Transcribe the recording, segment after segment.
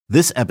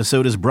This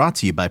episode is brought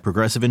to you by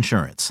Progressive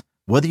Insurance.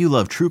 Whether you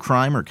love true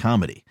crime or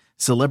comedy,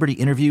 celebrity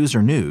interviews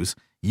or news,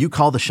 you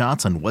call the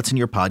shots on what's in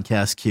your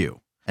podcast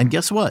queue. And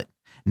guess what?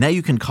 Now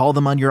you can call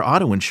them on your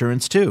auto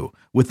insurance too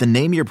with the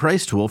Name Your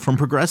Price tool from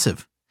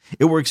Progressive.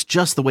 It works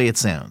just the way it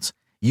sounds.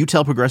 You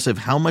tell Progressive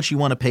how much you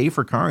want to pay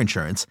for car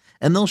insurance,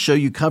 and they'll show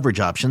you coverage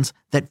options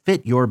that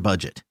fit your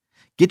budget.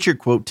 Get your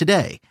quote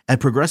today at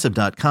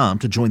Progressive.com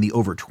to join the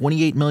over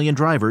 28 million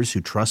drivers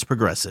who trust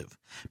Progressive.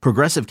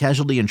 Progressive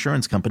Casualty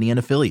Insurance Company and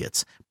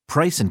Affiliates.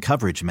 Price and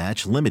coverage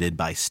match limited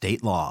by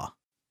state law.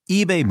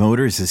 eBay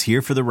Motors is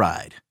here for the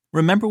ride.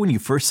 Remember when you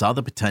first saw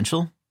the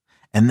potential?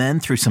 And then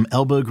through some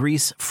elbow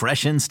grease,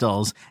 fresh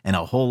installs, and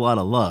a whole lot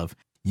of love,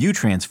 you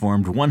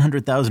transformed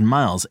 100,000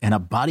 miles and a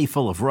body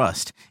full of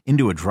rust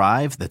into a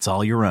drive that's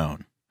all your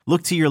own.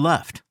 Look to your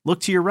left.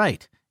 Look to your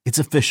right. It's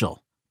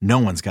official. No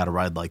one's got a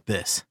ride like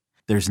this.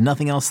 There's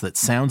nothing else that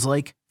sounds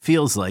like,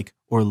 feels like,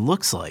 or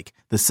looks like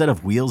the set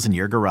of wheels in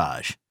your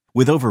garage.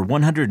 With over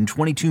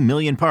 122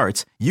 million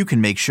parts, you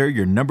can make sure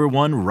your number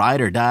one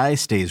ride or die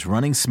stays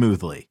running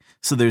smoothly.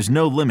 So there's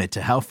no limit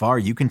to how far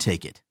you can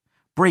take it.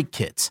 Brake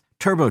kits,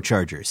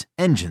 turbochargers,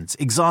 engines,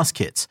 exhaust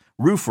kits,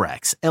 roof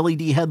racks,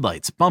 LED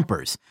headlights,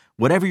 bumpers,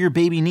 whatever your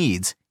baby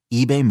needs,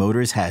 eBay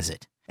Motors has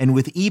it. And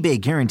with eBay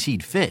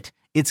Guaranteed Fit,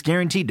 it's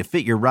guaranteed to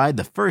fit your ride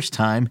the first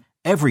time,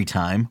 every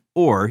time,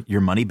 or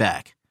your money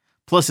back.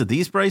 Plus, at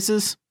these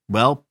prices,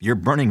 well, you're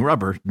burning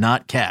rubber,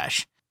 not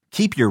cash.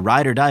 Keep your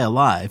ride or die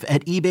alive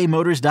at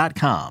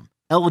ebaymotors.com.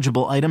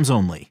 Eligible items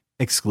only.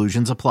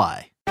 Exclusions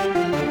apply.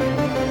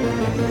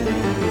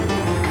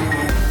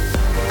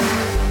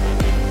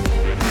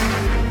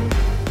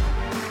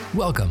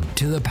 Welcome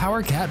to the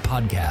Powercat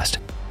Podcast,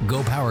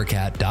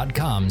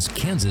 GoPowercat.com's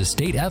Kansas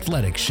State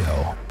Athletics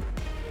Show.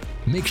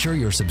 Make sure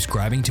you're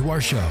subscribing to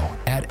our show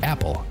at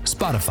Apple,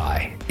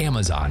 Spotify,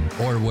 Amazon,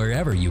 or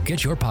wherever you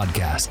get your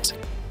podcasts.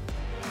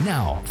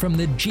 Now, from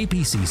the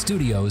GPC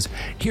studios,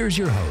 here's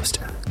your host,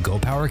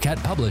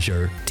 GoPowercat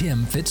publisher,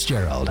 Tim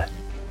Fitzgerald.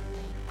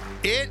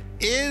 It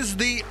is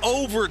the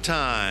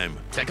overtime.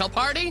 Tickle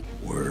party?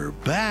 We're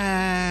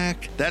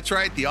back. That's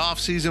right. The off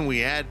season,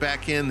 we add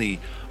back in the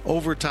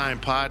overtime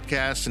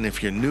podcast. And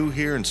if you're new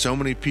here, and so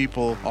many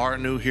people are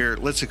new here,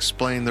 let's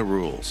explain the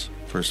rules.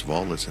 First of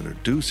all, let's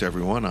introduce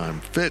everyone.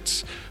 I'm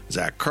Fitz,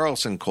 Zach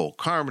Carlson, Cole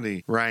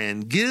Carmody,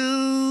 Ryan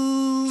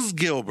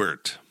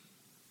Gilbert.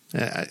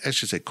 I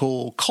should say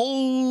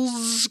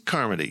Coles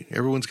Carmody.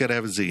 Everyone's got to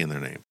have a Z in their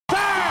name.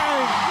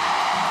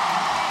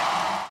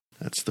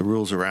 That's the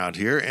rules around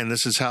here, and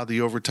this is how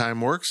the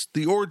overtime works.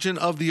 The origin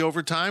of the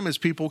overtime is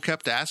people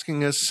kept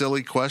asking us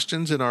silly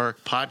questions in our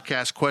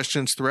podcast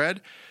questions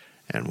thread,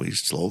 and we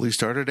slowly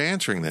started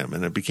answering them,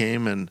 and it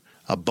became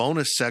a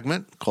bonus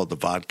segment called the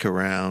vodka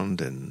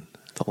round and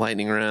the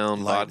lightning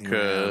round,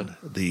 vodka,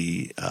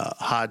 the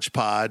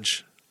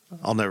hodgepodge.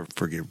 I'll never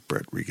forgive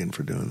Brett Regan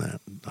for doing that.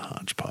 The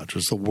hodgepodge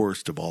was the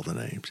worst of all the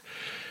names.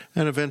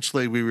 And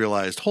eventually we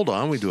realized, hold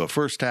on, we do a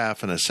first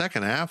half and a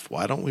second half.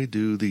 Why don't we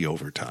do the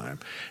overtime?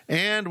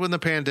 And when the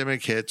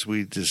pandemic hits,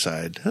 we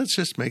decide, let's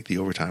just make the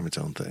overtime its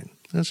own thing.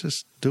 Let's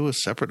just do a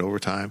separate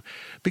overtime.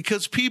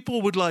 Because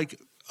people would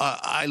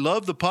I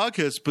love the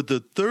podcast, but the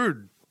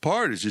third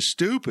part is just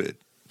stupid.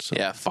 So.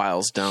 Yeah,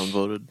 Files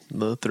downvoted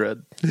the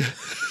thread.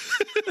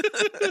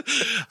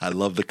 I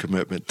love the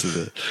commitment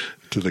to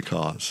the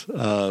cause.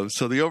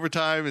 So the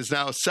overtime is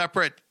now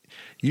separate.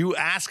 You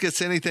ask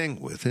us anything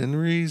within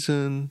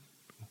reason.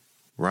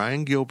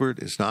 Ryan Gilbert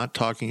is not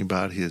talking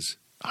about his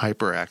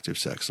hyperactive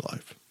sex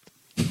life.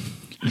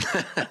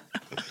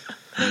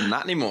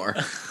 Not anymore.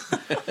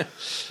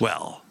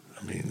 Well,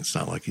 I mean, it's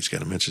not like he's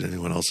got to mention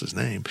anyone else's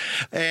name.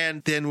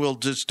 And then we'll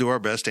just do our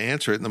best to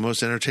answer it in the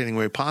most entertaining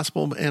way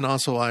possible. And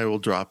also I will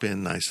drop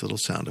in nice little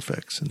sound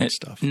effects and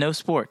stuff. No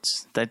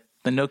sports.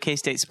 No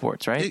K-State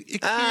sports, right?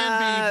 It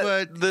can be,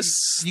 but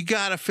you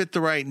got to fit the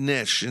right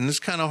niche. And it's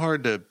kind of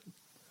hard to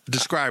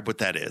describe what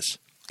that is.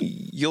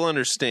 You'll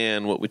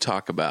understand what we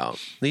talk about.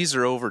 These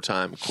are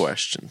overtime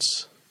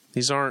questions.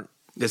 These aren't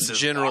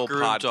general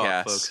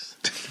podcasts.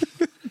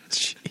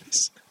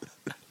 Jeez.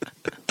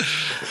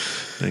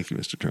 Thank you,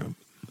 Mr. Trump.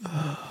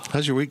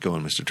 How's your week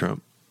going, Mr.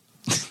 Trump?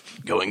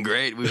 Going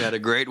great. We've had a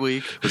great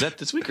week. Was that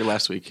this week or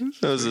last week?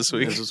 That was this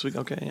week. It was this week?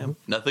 Okay, yeah.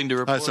 Nothing to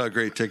report. I saw a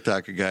great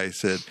TikTok. A guy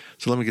said,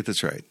 so let me get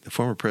this right. The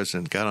former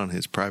president got on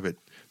his private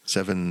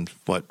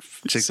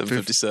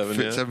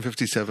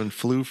 757,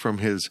 flew from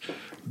his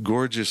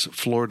gorgeous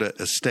Florida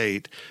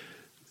estate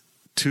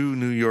to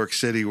New York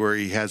City, where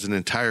he has an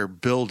entire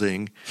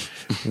building,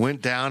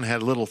 went down,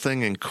 had a little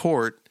thing in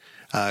court,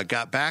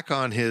 got back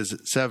on his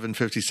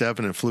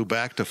 757 and flew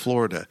back to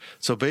Florida.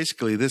 So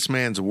basically, this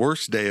man's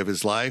worst day of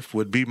his life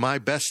would be my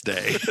best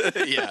day.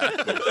 Yeah.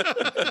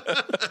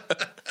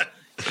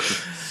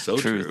 So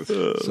true.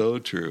 So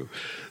true.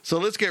 So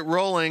let's get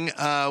rolling.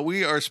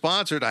 We are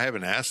sponsored. I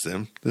haven't asked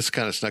them. This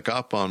kind of snuck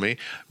up on me.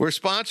 We're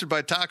sponsored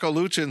by Taco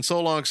Lucha and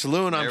So Long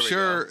Saloon. I'm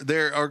sure they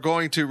are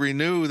going to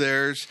renew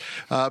theirs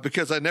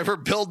because I never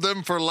billed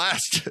them for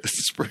last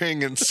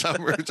spring and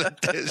summer's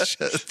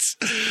editions.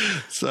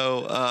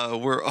 So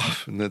we're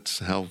off, and that's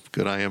how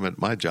good I am at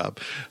my job.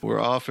 We're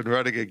off and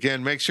running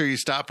again. Make sure you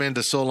stop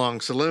into So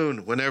Long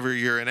Saloon whenever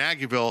you're in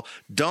Aggieville.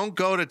 Don't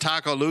go to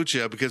Taco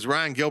Lucha because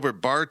Ryan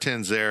Gilbert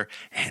bartends there,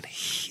 and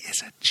he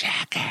is a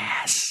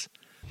jackass.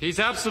 He's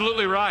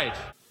absolutely right.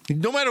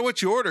 No matter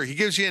what you order, he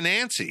gives you a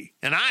Nancy.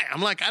 And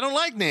I'm like, I don't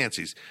like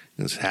Nancy's.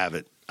 Just have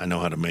it. I know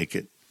how to make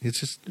it. It's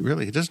just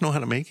really, he doesn't know how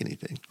to make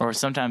anything. Or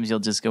sometimes you'll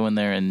just go in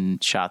there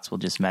and shots will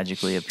just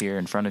magically appear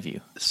in front of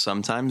you.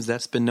 Sometimes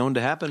that's been known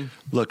to happen.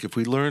 Look, if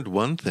we learned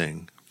one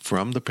thing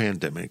from the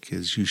pandemic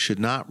is you should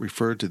not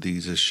refer to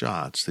these as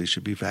shots. They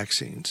should be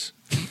vaccines.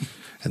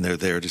 And they're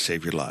there to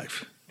save your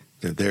life.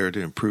 They're there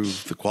to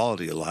improve the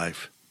quality of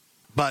life.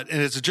 But,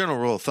 and as a general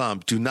rule of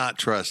thumb, do not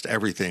trust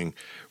everything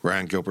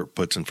Ryan Gilbert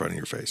puts in front of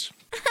your face.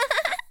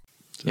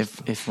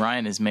 If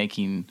Ryan is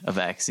making a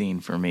vaccine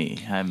for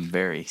me, I'm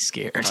very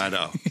scared. I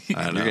know.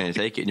 You're going to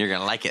take it and you're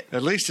going to like it.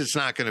 At least it's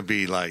not going to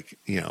be like,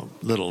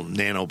 little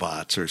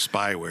nanobots or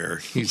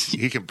spyware.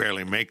 He can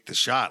barely make the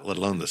shot, let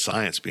alone the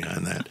science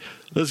behind that.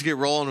 Let's get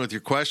rolling with your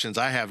questions.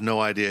 I have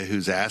no idea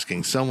who's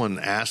asking. Someone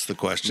asked the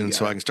question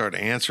so I can start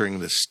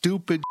answering the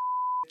stupid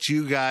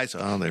you guys.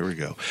 Oh, there we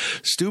go.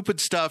 Stupid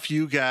stuff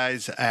you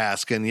guys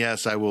ask. And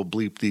yes, I will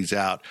bleep these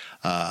out.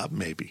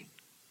 Maybe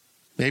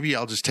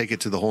I'll just take it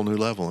to the whole new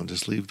level and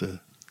just leave the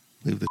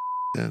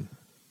in.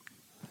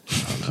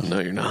 No,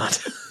 you're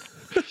not.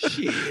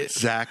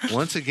 Zach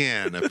once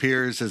again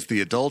appears as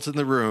the adult in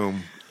the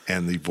room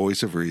and the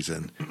voice of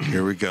reason.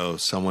 Here we go.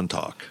 Someone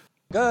talk.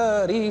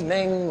 Good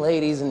evening,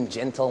 ladies and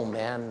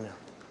gentlemen.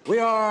 We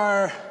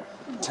are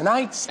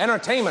tonight's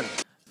entertainment.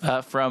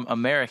 From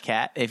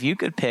Powercat, if you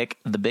could pick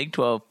the Big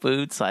 12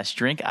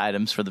 food/drink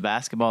items for the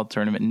basketball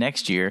tournament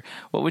next year,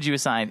 what would you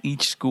assign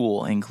each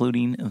school,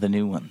 including the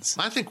new ones?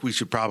 I think we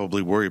should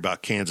probably worry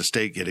about Kansas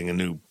State getting a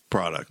new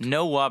product.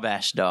 No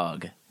Wabash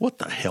dog. What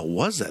the hell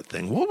was that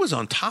thing? What was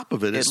on top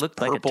of it? It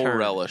looked like a purple turd.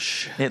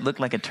 relish. It looked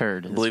like a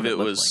turd. I believe it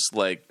was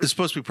like it's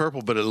supposed to be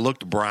purple, but it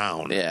looked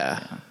brown.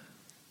 Yeah.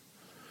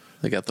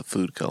 They got the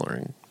food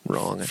coloring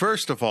wrong.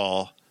 First of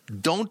all,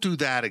 don't do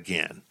that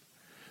again.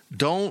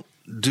 Don't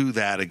do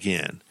that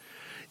again.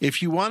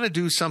 If you want to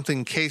do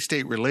something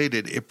K-State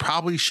related, it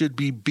probably should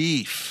be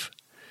beef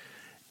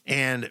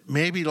and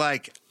maybe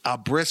like a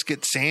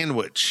brisket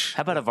sandwich.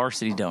 How about a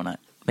varsity donut?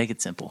 Make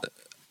it simple.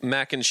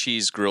 Mac and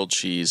cheese, grilled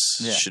cheese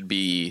should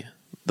be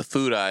the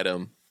food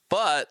item,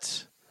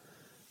 but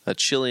a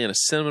chili and a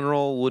cinnamon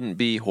roll wouldn't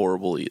be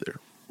horrible either.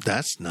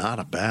 That's not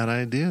a bad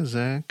idea,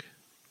 Zach.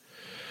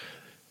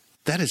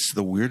 That is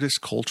the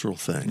weirdest cultural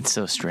thing. It's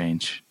so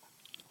strange.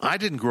 I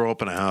didn't grow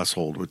up in a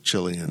household with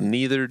chili and...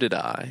 Neither did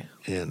I.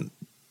 And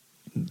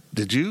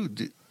did you?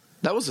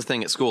 That was the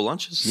thing at school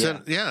lunches.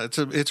 Yeah,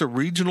 it's a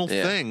regional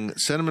thing,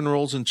 cinnamon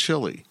rolls and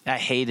chili. I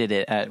hated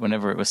it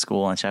whenever it was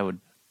school lunch. I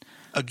would...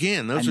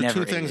 Again, those are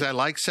two things I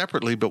like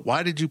separately, but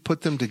why did you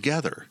put them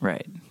together?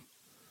 Right.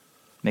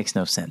 Makes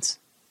no sense.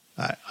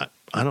 I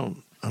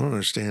don't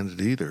understand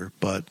it either,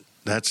 but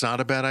that's not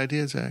a bad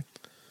idea, Zach.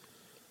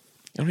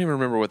 I don't even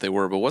remember what they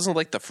were, but it wasn't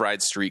like the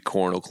fried street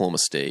corn, Oklahoma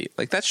State.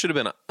 Like that should have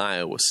been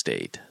Iowa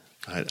State.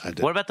 I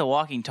did. What about the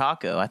walking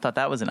taco? I thought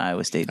that was an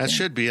Iowa State thing. That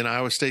should be an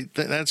Iowa State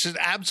thing. That should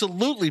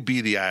absolutely be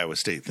the Iowa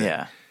State thing.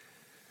 Yeah.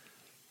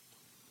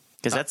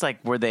 Because that's like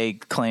where they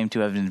claim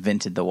to have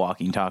invented the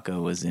walking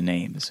taco was in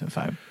Ames.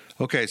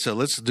 Okay, so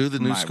let's do the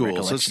new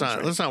schools.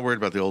 Let's not worry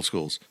about the old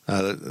schools.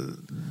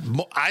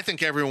 I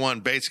think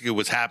everyone basically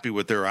was happy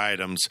with their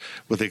items,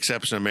 with the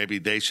exception of maybe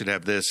they should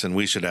have this and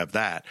we should have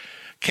that.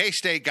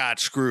 K-State got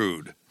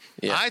screwed.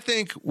 Yeah. I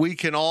think we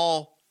can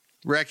all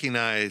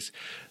recognize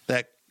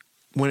that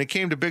when it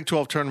came to Big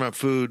 12 tournament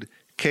food,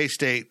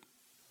 K-State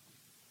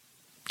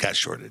got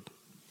shorted.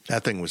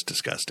 That thing was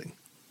disgusting.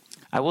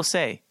 I will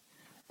say,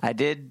 I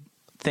did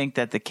think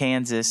that the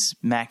Kansas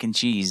mac and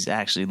cheese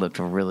actually looked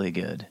really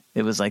good.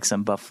 It was like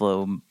some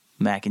buffalo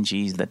mac and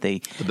cheese that they...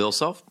 The Bill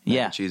Self? Mac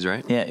and cheese,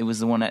 right? Yeah, it was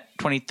the one at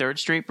 23rd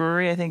Street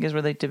Brewery, I think, is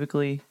where they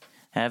typically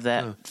have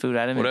that food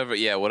item.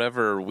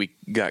 Whatever we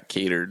got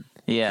catered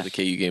for the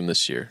KU game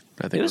this year.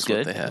 I think it was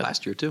good. What they had.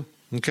 Last year, too.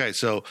 Okay,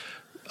 so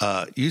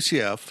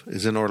UCF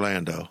is in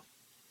Orlando.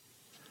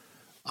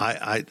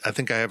 I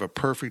think I have a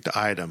perfect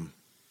item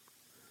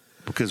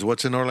because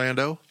what's in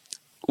Orlando?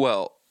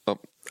 Well,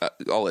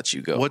 I'll let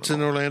you go. What's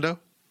in Orlando?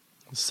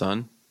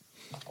 Sun.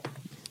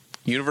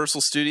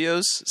 Universal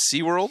Studios,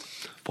 SeaWorld.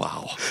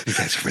 Wow. You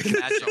guys are making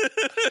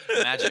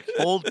Magic.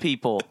 Old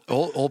people.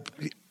 Old.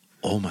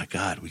 Oh, my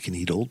God. We can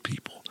eat old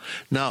people.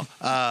 No.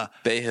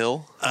 Bay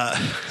Hill.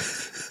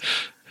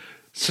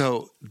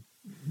 So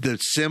the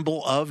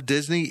symbol of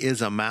Disney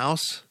is a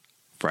mouse,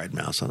 fried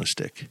mouse on a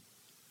stick.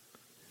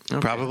 Okay.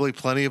 Probably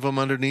plenty of them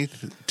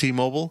underneath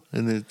T-Mobile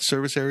in the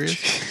service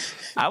areas.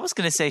 I was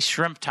going to say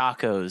shrimp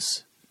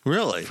tacos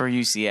Really? for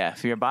UCF.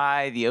 If you're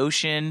by the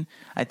ocean,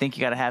 I think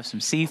you got to have some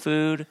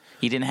seafood.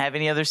 You didn't have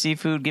any other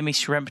seafood? Give me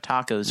shrimp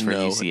tacos for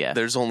UCF.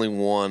 There's only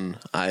one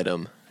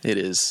item. It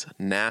is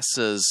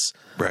NASA's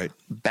Right.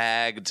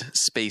 bagged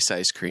space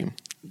ice cream.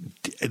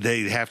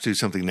 They have to do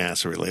something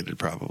NASA related,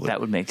 probably.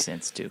 That would make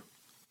sense, too.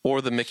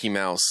 Or the Mickey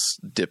Mouse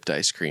dipped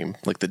ice cream,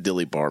 like the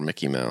Dilly Bar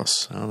Mickey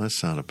Mouse. Oh,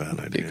 that's not a bad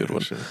idea. Be a good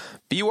one. actually.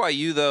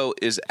 BYU, though,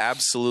 is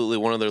absolutely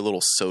one of their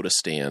little soda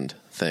stand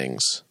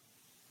things.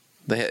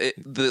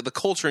 The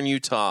culture in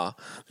Utah,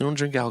 they don't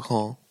drink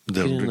alcohol.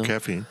 They don't You drink know.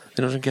 caffeine.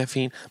 They don't drink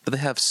caffeine, but they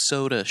have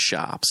soda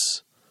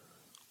shops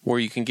where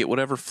you can get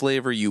whatever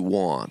flavor you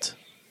want.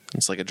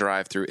 It's like a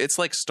drive-through. It's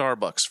like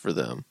Starbucks for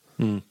them.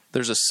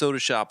 There's a soda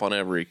shop on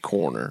every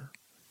corner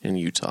in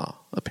Utah,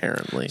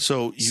 apparently.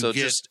 So you get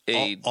just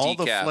a all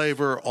the decaf.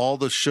 flavor, all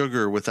the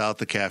sugar without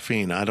the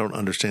caffeine. I don't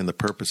understand the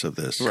purpose of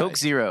this. Coke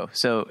Zero.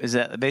 So is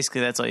that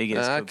basically that's all you get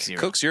is Coke Zero.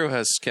 Coke Zero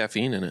has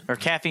caffeine in it. Or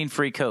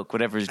caffeine-free Coke,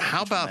 whatever.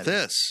 How about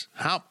this?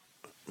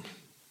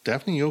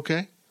 Daphne, you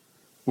okay?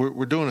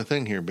 We're doing a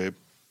thing here, babe.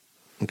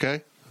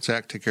 Okay?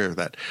 Zach, take care of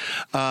that.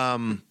 How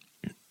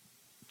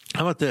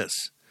about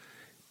this?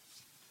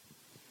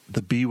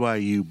 The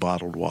BYU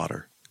bottled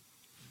water.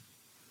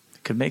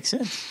 Could make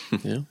sense.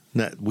 Yeah.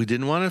 Now, we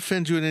didn't want to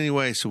offend you in any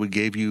way, so we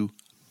gave you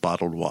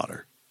bottled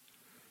water.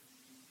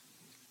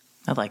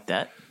 I like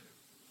that.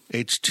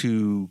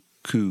 H2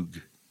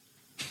 Coog.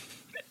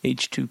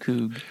 H2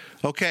 Coog.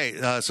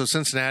 Okay, so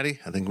Cincinnati,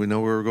 I think we know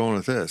where we're going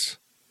with this.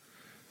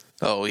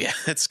 Oh, yeah.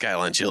 It's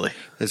Skyline Chili.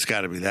 It's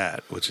got to be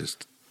that, which is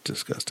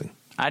disgusting.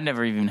 I'd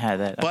never even had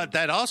that. But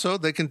that also,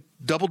 they can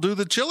double do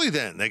the chili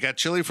then. They got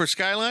chili for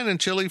Skyline and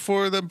chili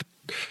for the...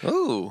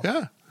 Ooh.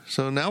 Yeah.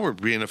 So now we're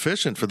being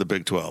efficient for the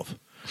Big 12.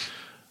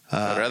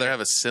 I'd rather have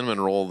a cinnamon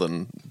roll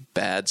than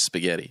bad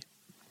spaghetti.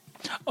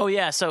 Oh,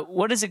 yeah. So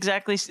what is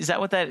exactly... Is that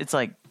what that... It's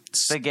like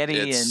spaghetti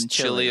It's and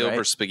chili, over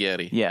right?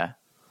 spaghetti. Yeah.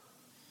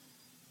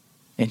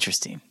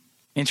 Interesting.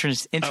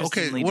 Interestingly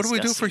Okay, what do we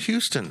do for disgusting.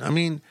 Houston? I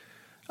mean,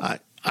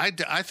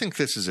 I think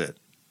this is it.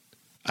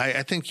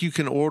 I think you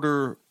can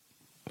order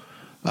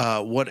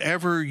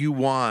whatever you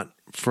want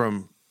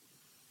from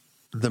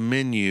the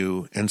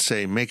menu and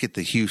say, make it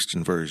the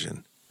Houston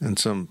version. And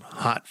some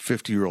hot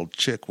 50-year-old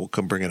chick will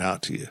come bring it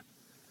out to you.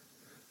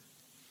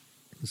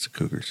 It's the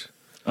Cougars.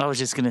 I was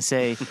just going to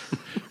say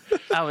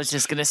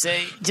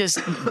just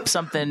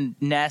something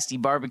nasty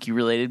barbecue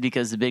related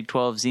because the Big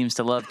 12 seems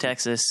to love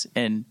Texas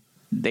and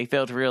they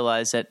fail to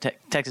realize that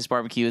Texas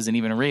barbecue isn't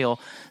even real.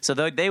 So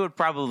they would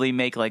probably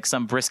make like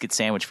some brisket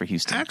sandwich for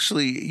Houston.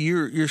 Actually,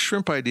 your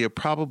shrimp idea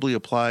probably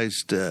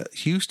applies to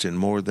Houston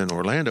more than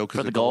Orlando because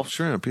For the the Gulf Gulf?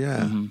 shrimp.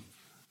 Yeah. Mm-hmm.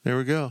 There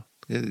we go.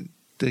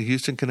 The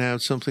Houston can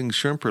have something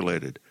shrimp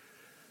related.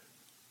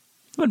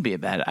 Wouldn't be a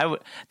bad.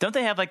 Don't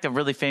they have like the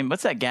really famous?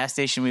 What's that gas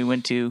station we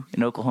went to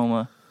in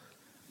Oklahoma?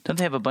 Don't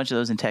they have a bunch of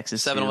those in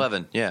Texas? too?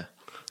 7-Eleven, yeah.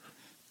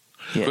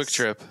 Yes. Quick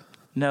Trip.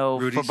 No,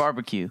 for Rudy's?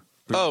 barbecue.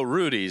 Oh,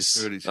 Rudy's.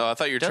 Rudy's. Oh, I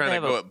thought you were Don't trying they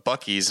to have go at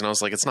Buc-ee's, and I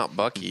was like, it's not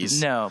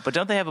Buc-ee's. No, but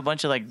don't they have a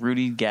bunch of like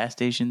Rudy gas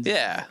stations?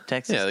 Yeah. in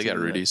Texas. Yeah, they got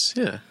too? Rudy's.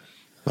 Yeah.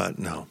 But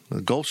no,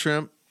 the Gulf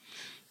shrimp,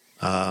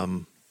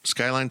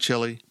 Skyline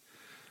chili,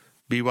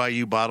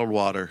 BYU bottled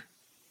water,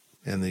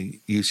 and the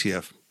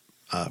UCF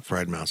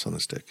fried mouse on a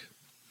stick.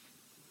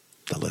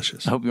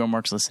 Delicious. I hope your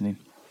Mark's listening.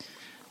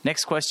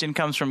 Next question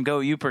comes from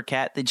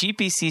Powercat. The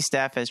GPC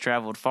staff has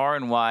traveled far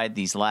and wide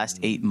these last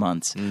 8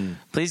 months.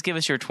 Please give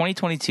us your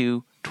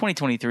 2022-2023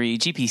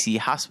 GPC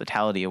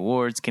Hospitality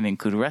Awards. Can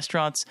include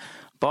restaurants,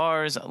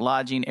 bars,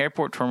 lodging,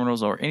 airport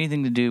terminals, or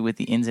anything to do with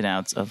the ins and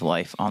outs of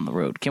life on the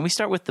road. Can we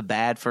start with the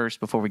bad first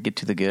before we get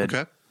to the good?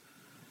 Okay.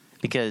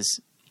 Because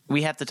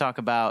we have to talk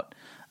about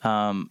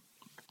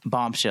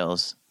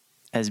Bombshells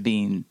as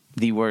being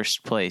the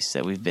worst place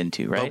that we've been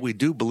to, right? But we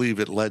do believe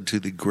it led to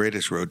the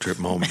greatest road trip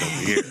moment of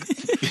the year.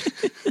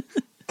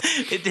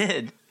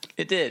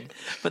 It did.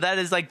 But that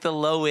is like the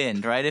low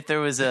end, right? If there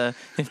was a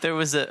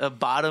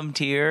bottom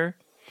tier,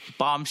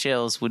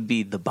 Bombshells would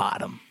be the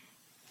bottom.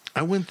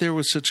 I went there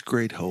with such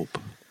great hope.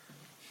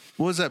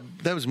 What was that?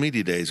 That was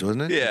Media Days,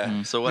 wasn't it?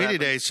 Yeah. So what Media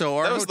happened? Days. So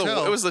our That was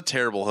hotel. it was the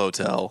terrible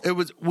hotel. It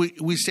was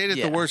we stayed at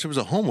Yeah. the worst. It was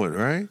a Homewood,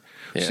 right?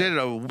 We Yeah. stayed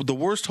at the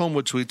worst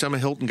Homewood suites. I'm a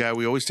Hilton guy.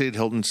 We always stayed at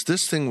Hilton's.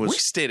 This thing was We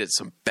stayed at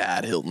some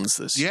bad Hiltons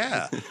this year.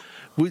 yeah.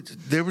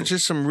 There were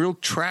just some real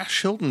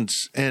trash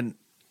Hiltons, and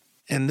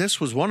this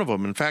was one of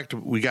them. In fact,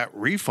 we got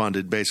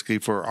refunded basically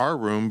for our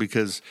room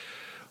because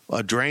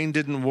a drain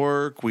didn't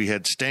work. We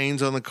had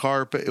stains on the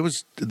carpet. It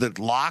was the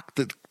lock.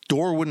 The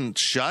door wouldn't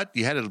shut.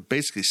 You had to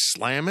basically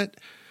slam it.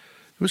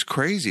 It was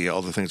crazy,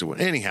 all the things that went.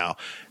 Anyhow,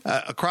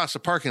 across the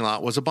parking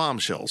lot was a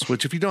Bombshells,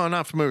 which if you don't,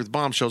 not familiar with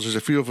Bombshells, there's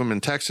a few of them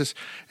in Texas,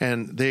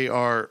 and they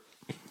are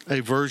a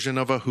version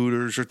of a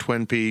Hooters or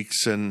Twin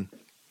Peaks and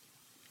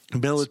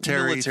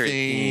military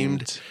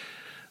themed,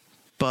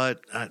 but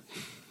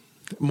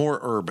more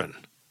urban.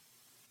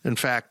 In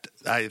fact,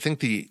 I think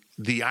the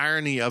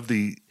irony of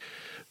the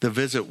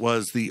visit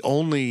was the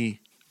only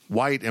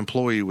white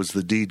employee was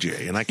the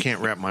DJ, and I can't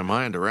wrap my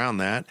mind around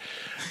that.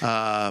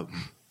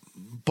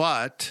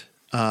 But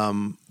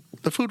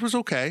The food was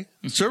okay.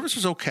 Service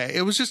was okay.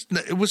 It was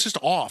just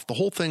off. The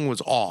whole thing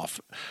was off.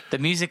 The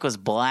music was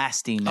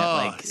blasting at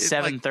like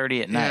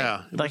 7:30 at night.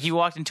 Yeah, like you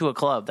walked into a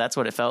club. That's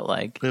what it felt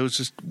like. It was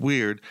just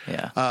weird.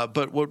 Yeah.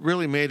 But what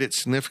really made it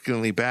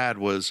significantly bad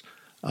was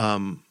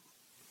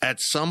at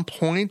some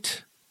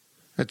point,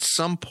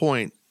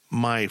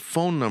 my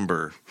phone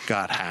number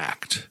got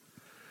hacked.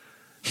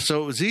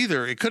 So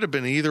it could have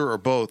been either or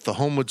both the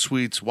Homewood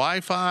Suites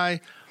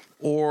Wi-Fi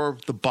or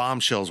the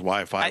Bombshells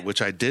Wi-Fi,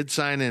 which I did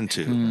sign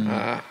into.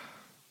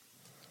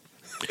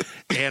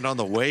 And on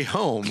the way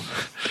home,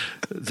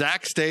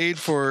 Zach stayed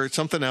for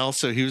something else,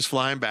 so he was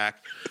flying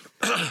back.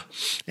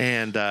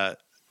 And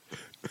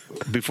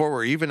before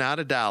we're even out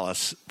of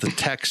Dallas, the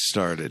text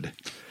started.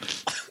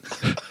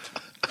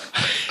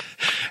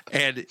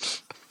 And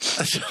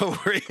so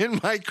we're in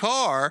my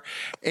car,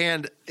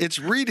 and it's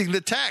reading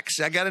the text.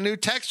 I got a new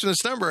text from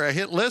this number. I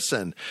hit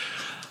listen.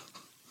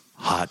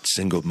 Hot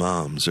single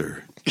moms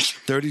or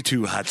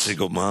 32 hot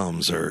single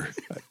moms are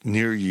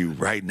near you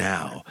right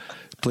now.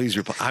 Please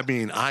reply. I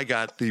mean, I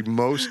got the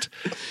most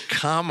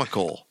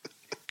comical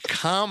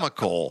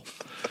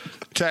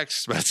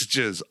text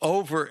messages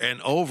over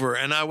and over,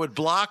 and I would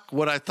block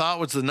what I thought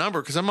was the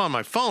number because I'm on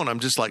my phone. I'm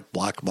just like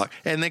block,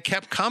 and they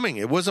kept coming.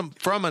 It wasn't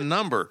from a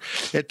number.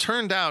 It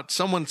turned out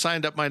someone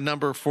signed up my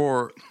number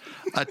for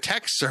a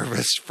text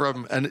service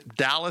from a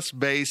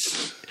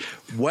Dallas-based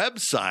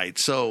website.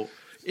 So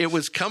it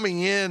was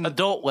coming in.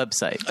 Adult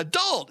website.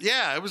 Adult,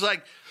 yeah. It was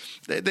like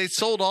they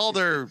sold all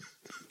their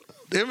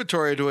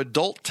inventory to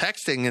adult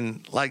texting,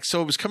 and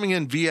so it was coming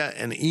in via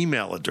an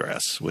email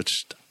address,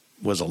 which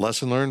was a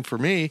lesson learned for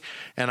me,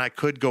 and I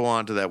could go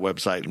onto that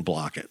website and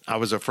block it. I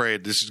was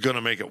afraid this is going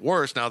to make it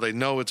worse. Now they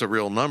know it's a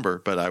real number,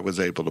 but I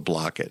was able to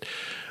block it.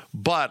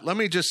 But let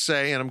me just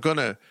say, and I'm going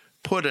to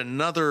put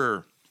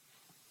another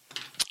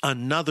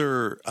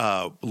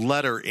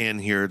letter in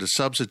here to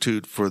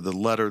substitute for the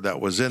letter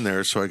that was in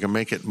there so I can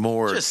make it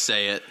more. Just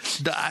say it.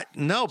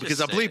 No, because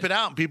I'll bleep it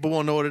out and people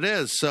won't know what it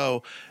is.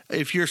 So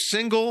if you're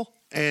single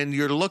and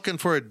you're looking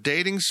for a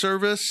dating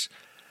service,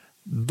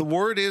 the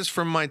word is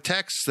from my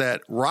text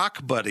that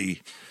Rock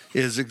Buddy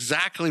is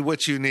exactly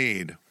what you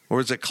need.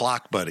 Or is it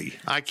Clock Buddy?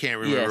 I can't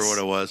remember what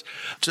it was.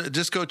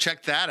 Just go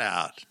check that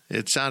out.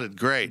 It sounded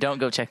great. Don't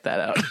go check that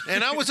out.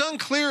 And I was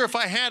unclear if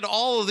I had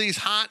all of these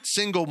hot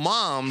single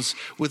moms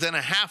within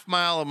a half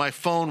mile of my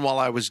phone while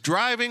I was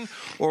driving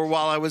or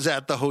while I was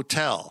at the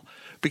hotel.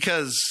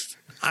 Because,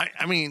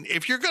 I mean,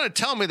 if you're going to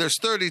tell me there's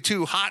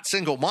 32 hot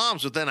single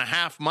moms within a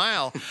half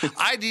mile,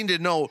 I need to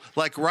know,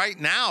 like, right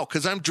now,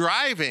 because I'm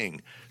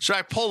driving. Should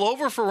I pull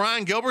over for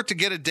Ryan Gilbert to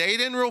get a date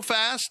in real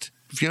fast?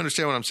 If you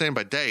understand what I'm saying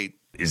by date.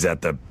 Is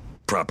that the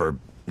proper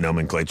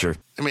nomenclature?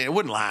 I mean, it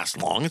wouldn't last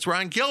long. It's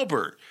Ryan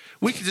Gilbert.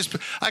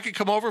 I could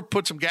come over,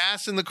 put some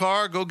gas in the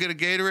car, go get a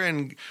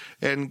Gatorade,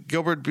 and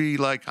Gilbert would be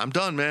like, I'm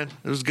done, man.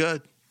 It was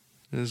good.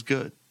 It was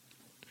good.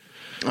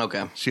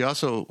 Okay. She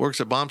also works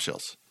at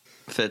Bombshells.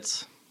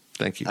 Fitz.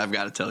 Thank you. I've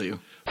got to tell you.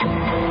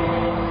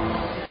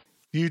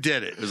 You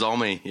did it. It was all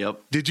me.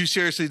 Yep. Did you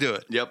seriously do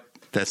it? Yep.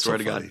 That's swear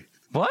so to funny. God.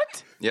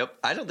 What? Yep.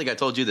 I don't think I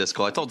told you this,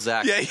 Cole. I told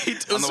Zach. Yeah,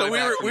 So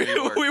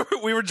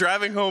we were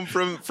driving home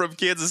from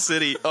Kansas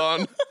City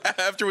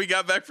after we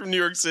got back from New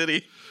York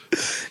City,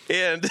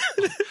 and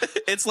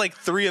it's like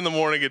 3 a.m.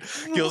 and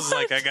Gil's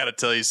like, I got to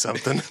tell you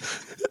something.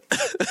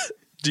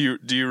 Do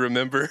you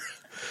remember?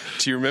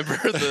 Do you remember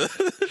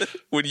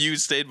when you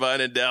stayed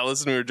behind in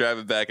Dallas and we were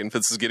driving back and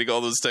Fitz was getting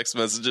all those text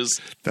messages?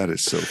 That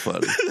is so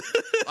funny.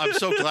 I'm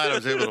so glad I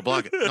was able to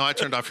block it. No, I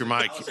turned off your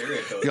mic.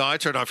 Yeah, I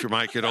turned off your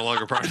mic. You're no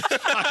longer part of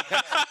it.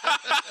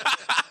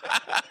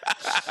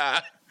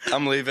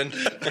 I'm leaving.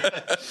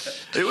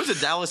 It was a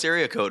Dallas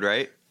area code,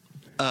 right?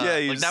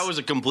 Yeah, that was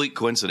a complete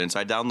coincidence.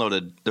 I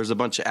downloaded. There's a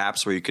bunch of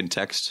apps where you can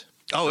text.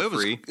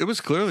 It was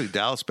clearly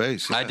Dallas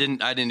based. Yeah. I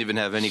didn't even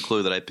have any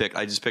clue that I picked.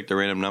 I just picked a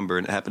random number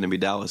and it happened to be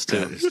Dallas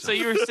too. So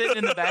you were sitting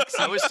in the back seat?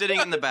 I was sitting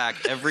in the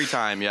back every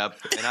time. Yep,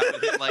 and I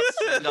would hit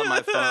send on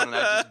my phone and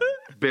I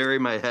just bury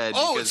my head.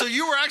 Oh, so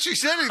you were actually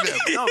sending them?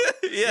 No,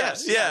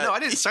 yes. No, I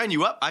didn't sign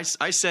you up. I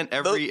sent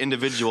every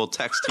individual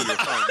text to your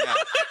phone. Yeah.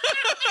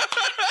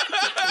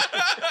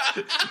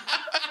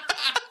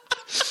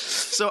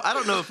 So I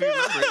don't know if you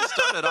remember. It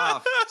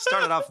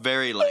started off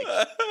very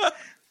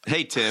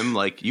hey, Tim,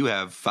 you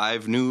have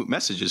 5 new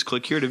messages.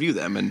 Click here to view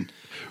them. And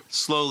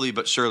slowly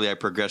but surely I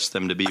progressed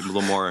them to be a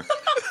little more.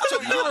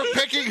 So you were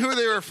picking who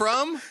they were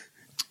from?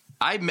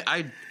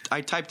 I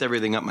typed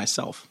everything up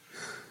myself.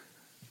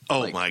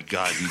 Oh, my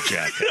God, you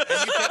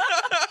jackass.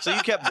 So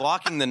you kept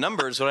blocking the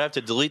numbers, so I have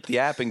to delete the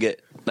app and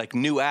get,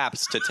 new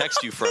apps to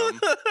text you from.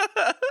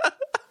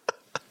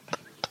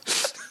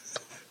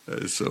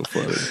 That is so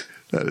funny.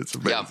 That is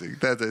amazing.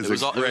 Yeah. That is it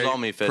was all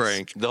me, Fitz.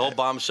 Prank. The whole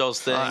Bombshells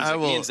thing.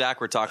 Me and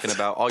Zach were talking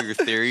about all your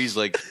theories.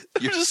 You're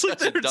just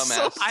such a dumbass.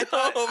 So I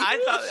thought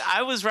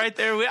I was right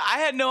there. I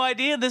had no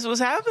idea this was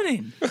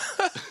happening.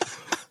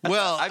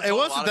 Well, it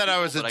wasn't that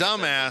I was a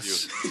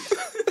dumbass.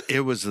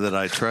 It was that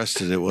I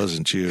trusted it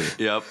wasn't you.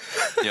 Yep.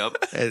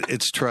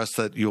 It's trust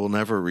that you will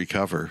never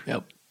recover.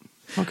 Yep.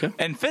 Okay.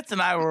 And Fitz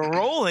and I were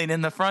rolling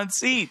in the front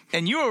seat,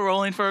 and you were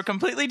rolling for a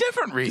completely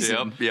different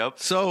reason. Yep.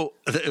 So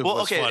it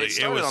was funny. It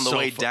started on the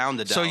way down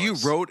to Dallas. So you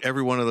wrote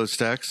every one of those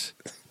texts?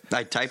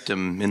 I typed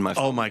them in my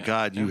phone. Oh, my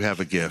God, you have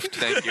a gift.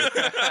 Thank you.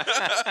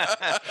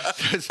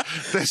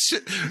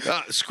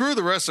 Screw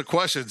the rest of the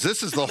questions.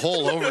 This is the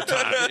whole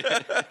overtime.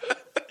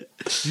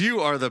 You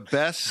are the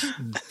best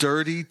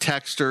dirty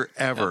texter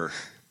ever.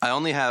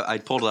 I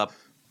pulled up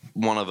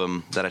one of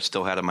them that I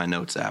still had in my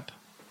notes app.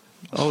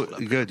 Oh,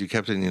 good. You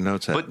kept it in your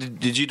notes app. But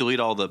did you delete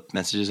all the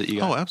messages that you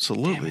got? Oh,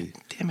 absolutely.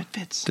 Damn it,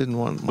 Fitz. Didn't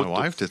want my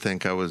wife to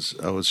think I was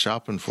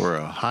shopping for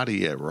a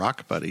hottie at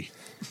Rock Buddy.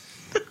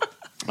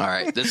 All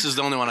right. This is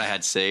the only one I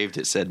had saved.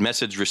 It said,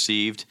 message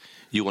received.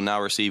 You will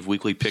now receive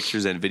weekly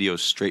pictures and videos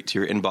straight to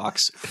your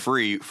inbox,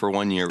 free for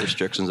 1 year.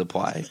 Restrictions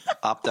apply.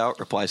 Opt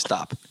out, reply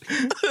stop.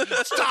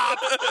 Stop!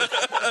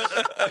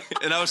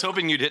 And I was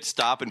hoping you'd hit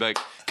stop and be like,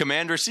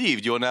 command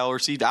received. You will now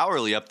receive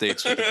hourly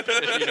updates. You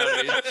know what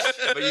I mean?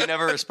 But you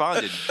never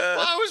responded.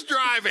 Well, I was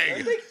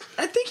driving.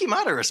 I think he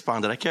might have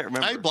responded. I can't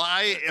remember.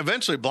 I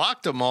eventually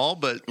blocked them all,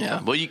 but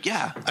Yeah. Well,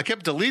 I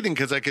kept deleting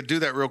because I could do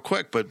that real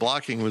quick, but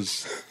blocking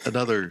was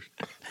another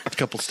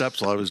couple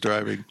steps while I was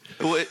driving.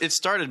 Well, it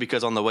started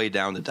because on the way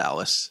down to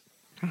Dallas,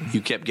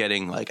 you kept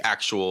getting like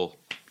actual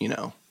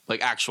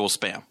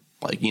spam.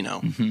 Like,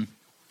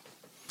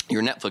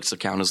 your Netflix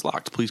account is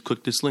locked. Please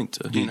click this link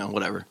to,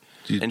 whatever.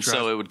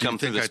 So it would come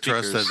through the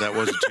speakers. I trust that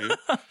wasn't you?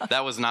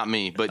 That was not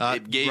me, but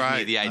it gave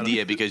me the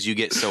idea because you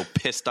get so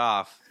pissed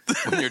off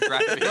when you're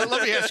driving.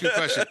 Let me ask you a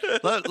question.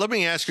 Let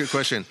me ask you a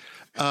question.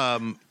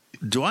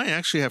 Do I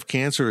actually have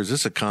cancer, or is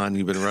this a con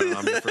you've been running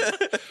on me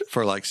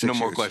for like 6 years? No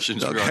more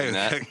questions regarding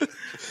that.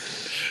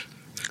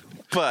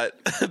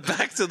 But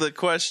back to the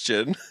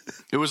question.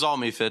 It was all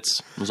me,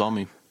 Fitz. It was all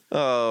me.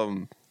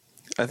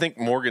 I think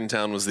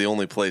Morgantown was the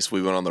only place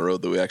we went on the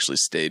road that we actually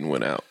stayed and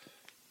went out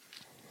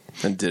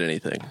and did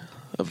anything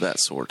of that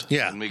sort.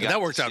 Yeah, and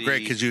that worked out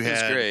great because you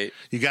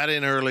got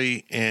in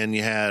early and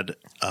you had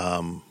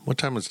what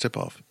time was tip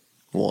off?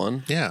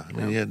 1. Yeah, I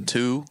mean, you had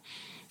 2.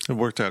 It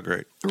worked out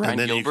great.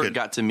 Ryan Gilbert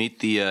got to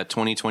meet the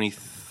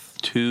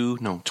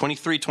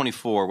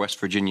 23-24 West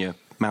Virginia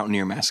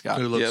Mountaineer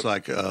mascot. Who looks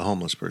like a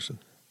homeless person.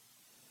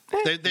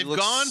 They've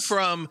gone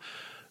from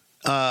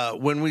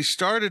when we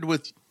started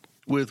with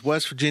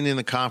West Virginia in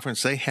the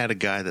conference, they had a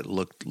guy that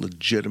looked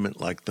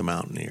legitimate like the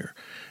Mountaineer.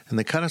 And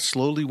they kind of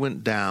slowly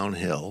went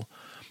downhill.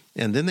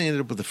 And then they ended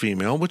up with a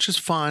female, which is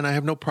fine. I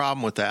have no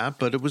problem with that.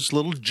 But it was a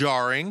little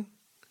jarring,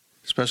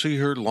 especially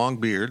her long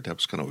beard. That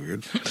was kind of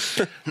weird.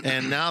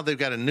 And now they've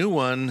got a new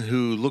one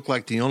who looked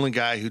like the only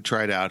guy who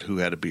tried out who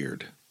had a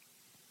beard.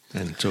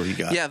 And so he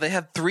got they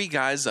had 3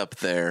 guys up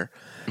there.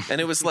 And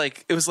it was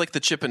like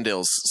the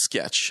Chippendales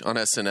sketch on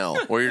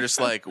SNL, where you're just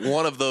like,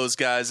 one of those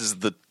guys is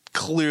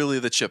clearly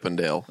the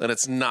Chippendale, and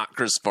it's not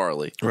Chris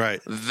Farley.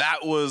 Right. That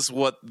was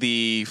what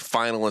the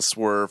finalists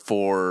were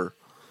for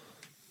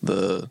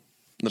the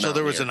So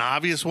there was an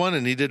obvious one,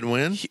 and he didn't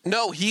win?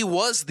 He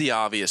was the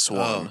obvious one.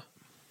 Oh.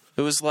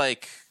 It was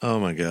like, oh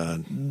my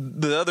God.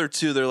 The other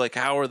 2, they're like,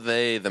 how are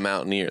they the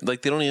Mountaineer?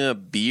 Like, they don't even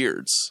have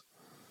beards.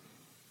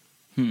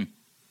 I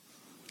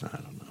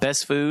don't know.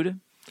 Best food?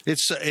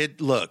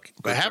 Look,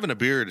 having a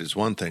beard is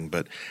one thing,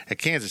 but at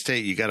Kansas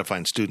State, you got to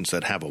find students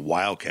that have a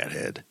Wildcat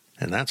head,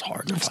 and that's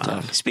hard to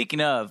find.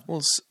 Speaking of,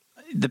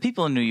 the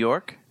people in New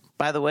York,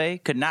 by the way,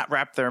 could not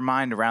wrap their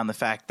mind around the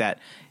fact that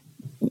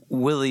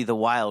Willie the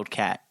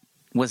Wildcat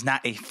was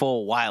not a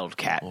full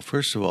Wildcat. Well,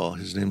 first of all,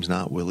 his name's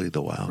not Willie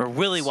the Wildcat. Or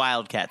Willie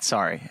Wildcat,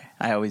 sorry.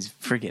 I always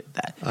forget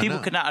that. People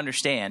could not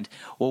understand,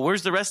 well,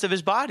 where's the rest of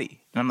his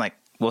body? And I'm like,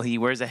 well, he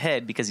wears a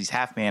head because he's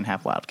half man,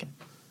 half Wildcat.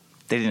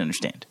 They didn't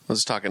understand. I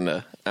was talking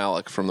to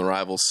Alec from the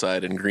Rivals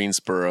side in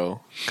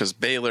Greensboro, because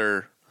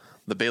the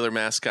Baylor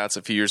mascots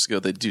a few years ago,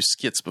 they do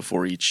skits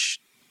before each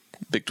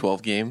Big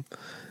 12 game,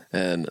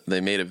 and they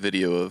made a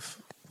video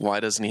of why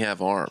doesn't he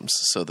have arms?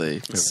 So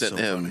they sent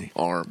him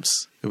arms.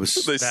 It was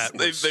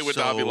they went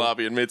to Hobby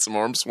Lobby and made some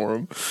arms for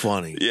him.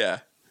 Funny.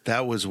 Yeah.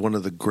 That was one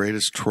of the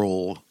greatest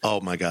troll.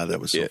 Oh my God, that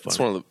was so funny. It's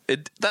one of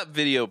that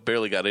video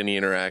barely got any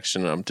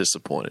interaction, and I'm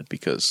disappointed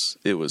because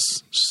it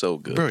was so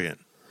good. Brilliant.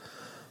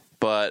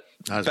 But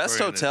best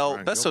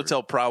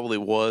hotel probably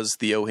was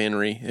the O.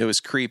 Henry. It was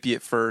creepy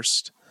at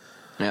first.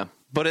 Yeah.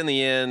 But in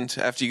the end,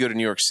 after you go to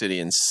New York City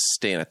and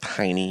stay in a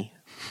tiny,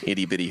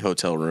 itty-bitty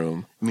hotel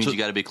room. It means you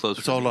got to be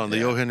close. Hold on.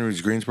 The O.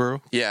 Henry's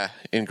Greensboro? Yeah,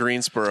 in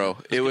Greensboro.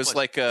 It was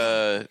like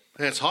a...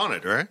 It's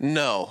haunted, right?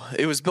 No.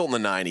 It was built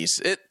in the 90s.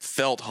 It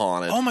felt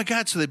haunted. Oh, my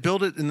God. So they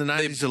built it in the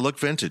 90s to look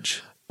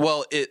vintage.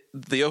 Well,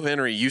 the O.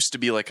 Henry used to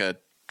be like a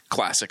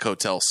classic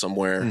hotel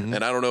somewhere,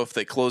 and I don't know if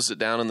they closed it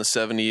down in the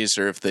 70s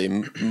or if they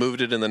moved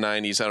it in the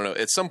 90s. I don't know.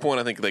 At some point,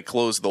 I think they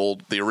closed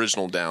the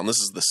original down. This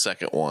is the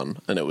second one,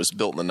 and it was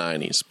built in the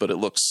 90s, but it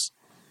looks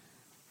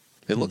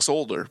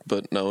older.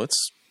 But no,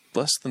 it's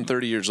less than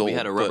 30 years old. We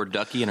had a rubber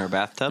ducky in our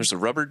bathtub. There's a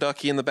rubber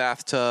ducky in the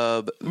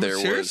bathtub.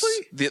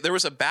 Seriously? There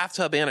was a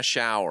bathtub and a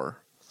shower.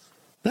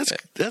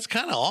 That's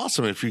kind of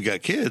awesome if you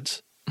got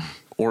kids.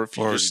 Or if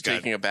you're Or just you got-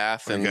 taking a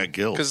bath or you and got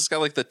gills. because it's got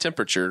like the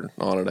temperature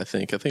on it. I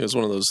think it was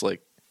one of those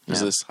like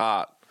is this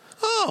hot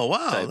Oh,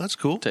 wow. That's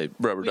cool. type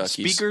rubber duckies.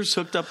 Speakers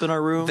hooked up in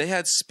our room. They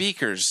had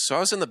speakers, so I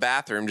was in the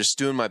bathroom just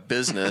doing my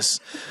business,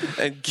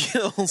 and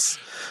Gills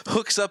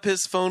hooks up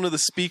his phone to the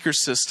speaker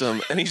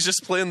system, and he's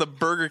just playing the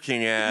Burger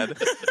King ad.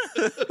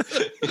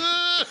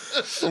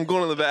 I'm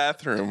going to the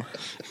bathroom.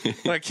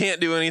 I can't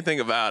do anything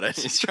about it.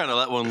 He's trying to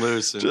let one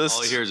loose, and Just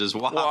all he hears is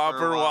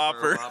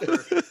whopper.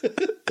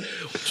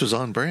 Which was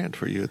on brand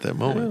for you at that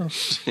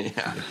moment.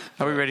 Yeah.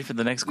 Are we ready for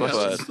the next question?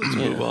 But Let's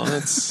move on.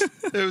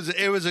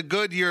 It was a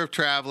good year of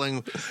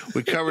traveling.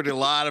 We covered a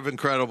lot of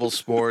incredible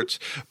sports,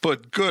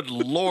 but good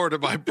Lord,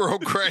 am I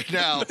broke right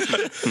now?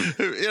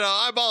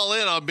 I'm all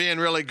in on being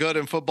really good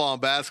in football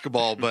and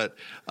basketball, but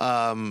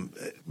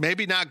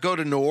maybe not go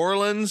to New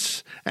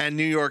Orleans and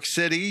New York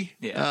City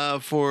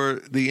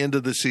for the end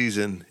of the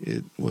season.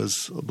 It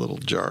was a little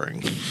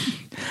jarring.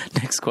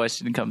 Next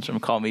question comes from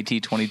Call Me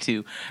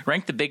T22.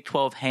 Rank the Big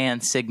 12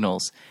 hand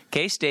signals.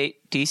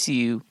 K-State,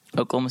 TCU,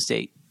 Oklahoma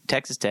State,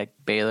 Texas Tech,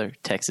 Baylor,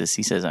 Texas.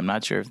 He says, I'm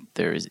not sure if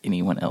there is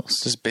anyone else.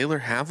 does Baylor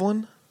have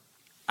one?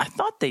 I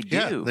thought they do.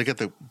 Yeah, they got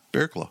the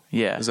Bear Claw.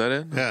 Yeah. Is that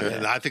it? Yeah,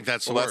 Okay. I think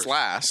that's the Well, worst. that's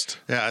last.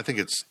 Yeah, I think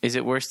it's Is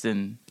it worse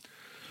than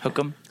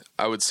Hook'em?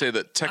 I would say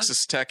that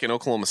Texas Tech and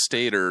Oklahoma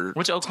State are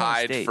Which Oklahoma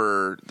tied State?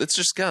 for. It's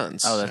just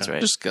guns. Oh, that's right.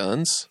 Just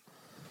guns.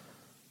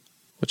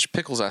 Which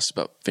Pickles asked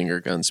about finger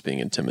guns being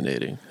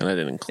intimidating, and I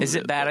didn't include. Is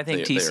it bad? but I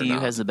think they are TCU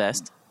not. has the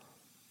best.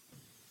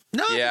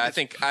 no. Yeah, I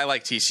think I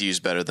like TCU's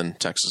better than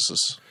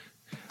Texas's.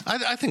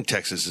 I think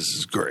Texas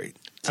is great.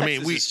 I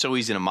mean, it's so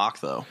easy to mock,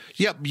 though.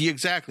 Yep,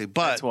 exactly.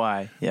 But That's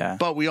why. Yeah.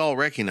 But we all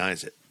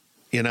recognize it.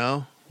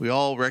 We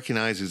all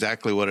recognize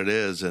exactly what it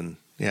is, and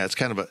yeah,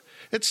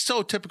 it's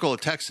so typical of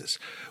Texas.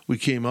 We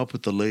came up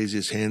with the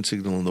laziest hand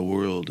signal in the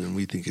world, and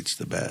we think it's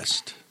the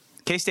best.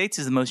 K-State's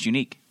is the most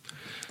unique.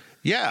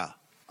 Yeah,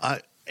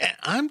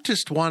 I'm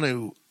just want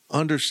to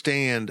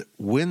understand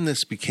when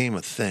this became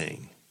a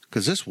thing,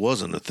 because this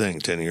wasn't a thing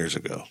 10 years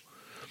ago.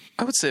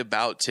 I would say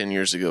about 10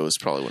 years ago is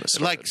probably when it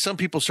started. Like some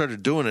people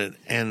started doing it,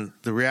 and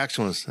the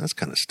reaction was, "That's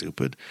kind of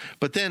stupid."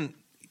 But then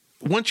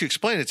once you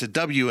explain it's a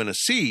W and a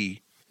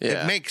C,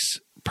 Yeah. it makes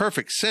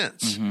perfect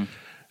sense.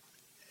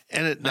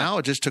 And now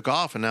it just took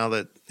off, and now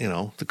that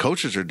the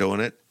coaches are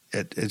doing it,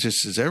 it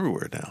just is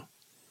everywhere now.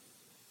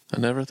 I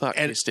never thought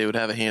And- K-State would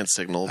have a hand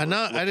signal. I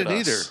know, but I look didn't at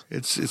either.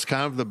 us. It's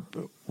kind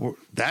of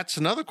that's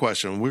another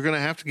question. We're going to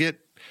have to get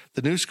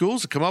the new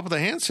schools to come up with a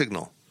hand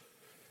signal.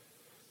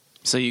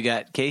 So you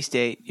got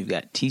K-State, you've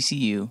got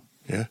TCU,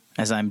 Yeah.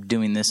 as I'm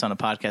doing this on a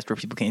podcast where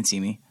people can't see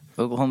me,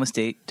 Oklahoma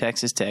State,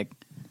 Texas Tech.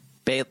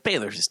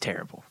 Baylor's is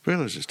terrible.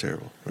 Baylor's just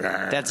terrible.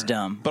 That's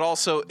dumb. But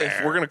also,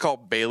 if we're going to call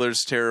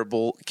Baylor's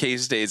terrible,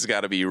 K-State's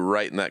got to be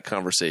right in that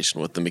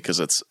conversation with them because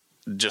it's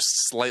just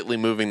slightly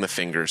moving the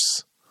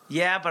fingers.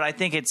 Yeah, but I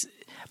think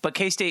but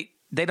K-State,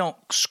 they don't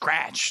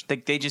scratch.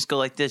 They just go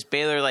like this.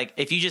 Baylor, like,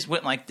 if you just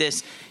went like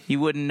this,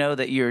 you wouldn't know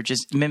that you're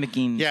just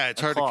mimicking. Yeah,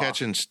 it's a hard claw. to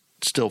catch in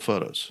still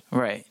photos.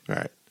 Right.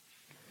 Right.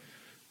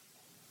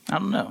 I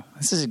don't know.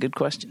 This is a good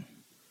question.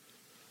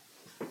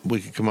 We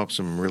could come up with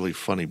some really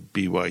funny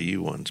BYU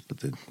ones, but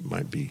they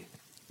might be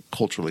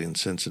culturally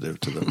insensitive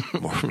to the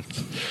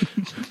Mormons.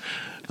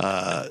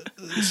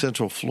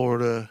 Central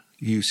Florida,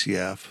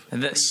 UCF.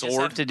 And you just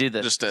have to do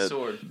the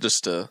sword.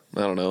 Just I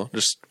don't know,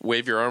 just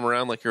wave your arm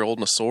around like you're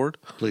holding a sword.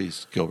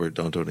 Please, Gilbert,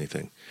 don't do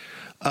anything.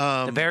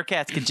 The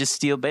Bearcats could just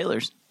steal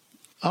Baylor's.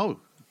 Oh,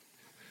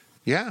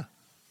 yeah.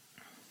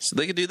 So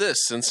they could do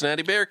this,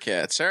 Cincinnati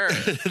Bearcats. All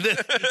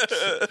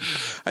right.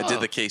 I did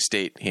the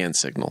K-State hand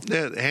signal.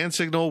 Yeah, hand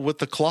signal with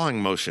the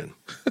clawing motion.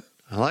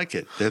 I like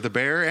it. They're the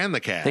bear and the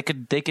cat.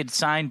 They could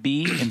sign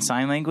B in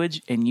sign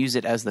language and use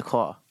it as the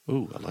claw.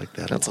 Ooh, I like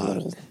that. That's a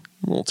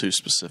little too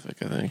specific,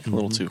 I think. A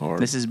little too hard.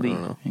 This is I B,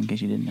 don't know. in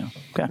case you didn't know.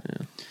 Okay.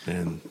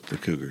 And the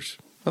Cougars.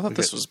 I thought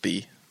this was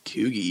B.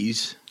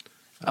 Coogies.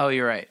 Oh,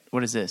 you're right.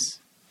 What is this?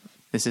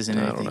 This isn't I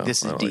don't anything. know.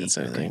 This I is don't D. think it's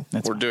anything. Okay,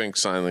 that's We're fine. doing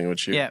sign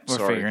language here. Yeah, we're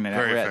Sorry. figuring it out.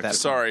 Very We're at that effective.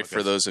 Sorry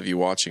for those of you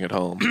watching at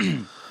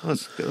home.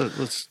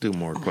 Let's do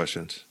more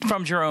questions.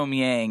 From Jerome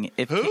Yang.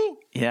 Who?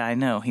 Yeah, I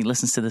know. He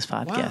listens to this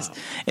podcast. Wow.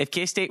 If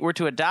K-State were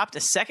to adopt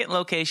a second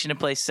location to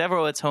play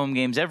several of its home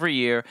games every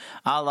year,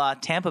 a la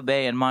Tampa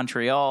Bay and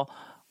Montreal,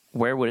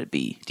 where would it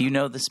be? Do you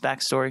know this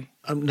backstory?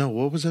 No,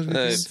 what was that?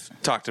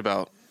 I've talked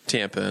about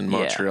Tampa and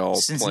Montreal.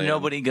 Since playing.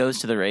 nobody goes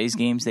to the Rays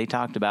games, they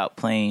talked about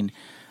playing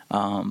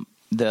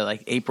the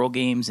April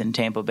games in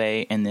Tampa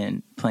Bay and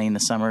then playing the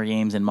summer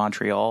games in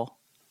Montreal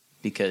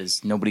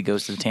because nobody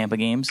goes to the Tampa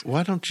games.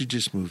 Why don't you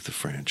just move the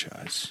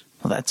franchise?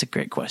 Well, that's a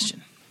great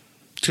question.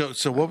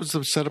 So what was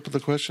the setup of the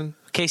question?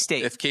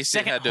 K-State. If K-State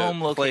second had to home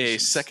play a location.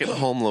 second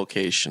home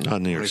location, New I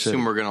York City.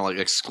 assume we're going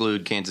to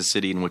exclude Kansas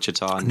City and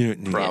Wichita. And New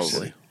York probably.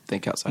 City.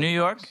 think outside. New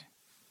York?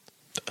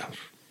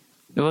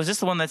 Was this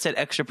the one that said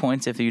extra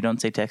points if you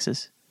don't say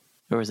Texas?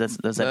 Or was that a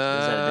different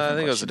I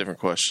think it was a question? different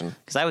question.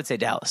 Because I would say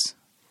Dallas.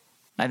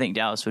 I think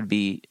Dallas would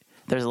be.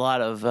 There's a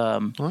lot of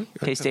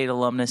K-State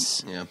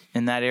alumnus Yeah.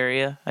 in that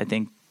area. I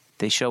think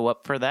they show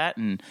up for that,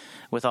 and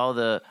with all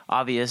the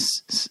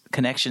obvious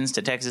connections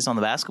to Texas on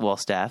the basketball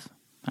staff,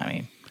 I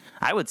mean,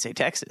 I would say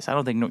Texas. I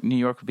don't think New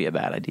York would be a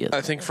bad idea. I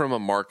think from a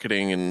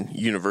marketing and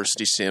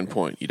university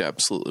standpoint, you'd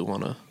absolutely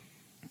want to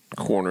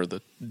corner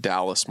the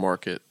Dallas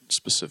market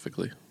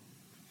specifically.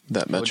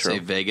 That metro. I would say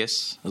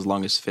Vegas, as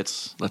long as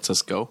Fitz lets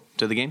us go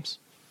to the games.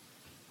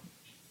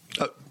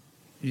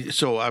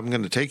 So I'm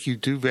going to take you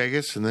to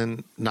Vegas and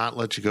then not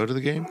let you go to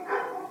the game?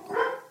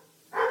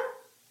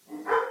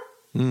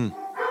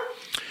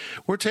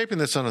 We're taping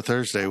this on a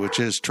Thursday, which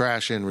is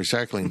trash and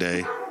recycling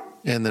day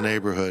in the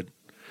neighborhood.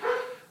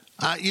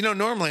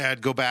 Normally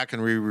I'd go back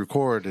and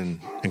re-record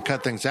and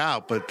cut things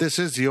out, but this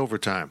is the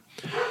overtime.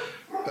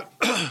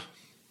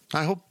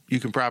 I hope you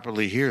can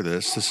properly hear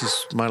this. This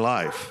is my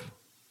life.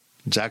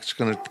 Zach's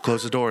going to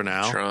close the door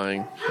now.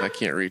 Trying. I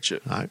can't reach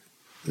it.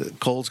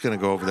 Cole's going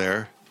to go over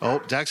there.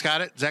 Oh, Zach's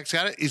got it.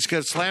 He's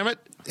going to slam it.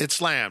 It's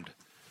slammed.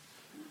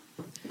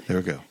 There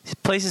we go.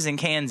 Places in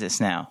Kansas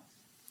now.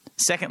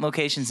 Second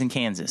locations in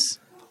Kansas.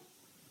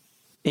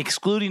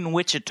 Excluding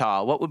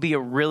Wichita, what would be a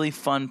really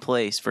fun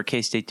place for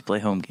K-State to play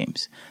home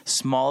games?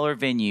 Smaller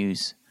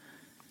venues.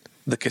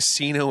 The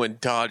casino in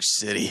Dodge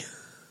City.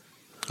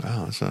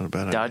 Oh, that's not a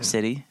bad idea. Dodge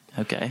City.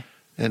 Okay.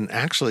 And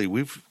actually,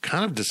 we've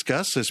kind of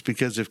discussed this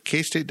because if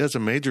K-State does a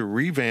major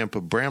revamp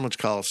of Bramlage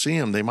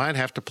Coliseum, they might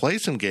have to play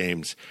some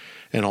games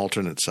in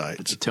alternate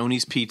sites. It's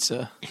Tony's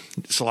Pizza.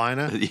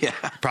 Salina? Yeah.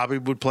 Probably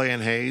would play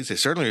in Hayes. They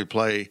certainly would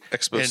play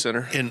Expo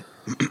Center.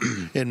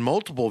 In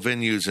multiple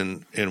venues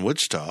in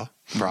Wichita,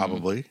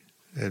 probably,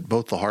 at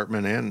both the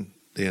Hartman and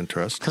the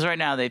Intrust. Because right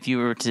now, if you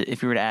were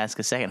to ask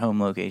a second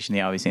home location,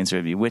 the obvious answer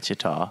would be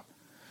Wichita.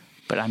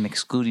 But I'm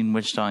excluding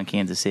Wichita and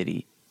Kansas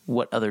City.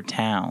 What other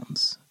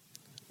towns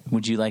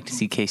would you like to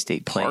see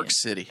K-State play? Park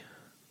City.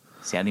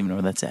 See, I don't even know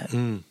where that's at.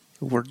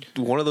 We're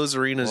one of those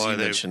arenas you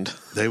mentioned.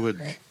 They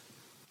would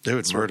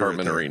That's murder where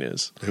Hartman it. Arena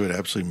is. They would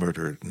absolutely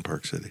murder it in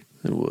Park City.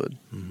 It would.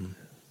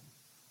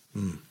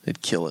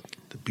 They'd kill it.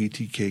 The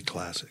BTK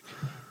Classic.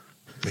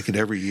 Make it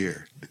every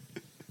year.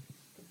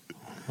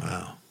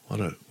 Wow. What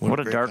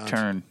a a dark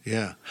turn.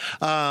 Yeah.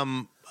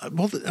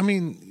 Well, I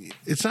mean,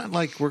 it's not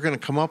like we're going to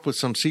come up with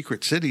some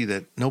secret city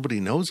that nobody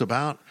knows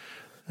about.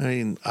 I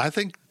mean, I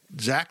think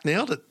Zach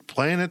nailed it.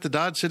 Playing at the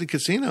Dodge City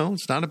Casino,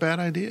 it's not a bad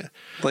idea.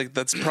 Like,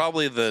 that's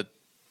probably the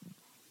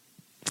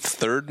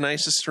third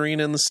nicest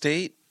arena in the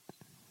state,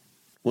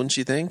 wouldn't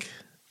you think?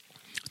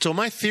 So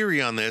my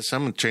theory on this,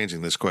 I'm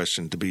changing this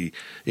question to be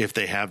if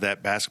they have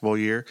that basketball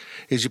year,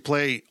 is you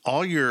play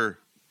all your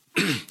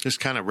just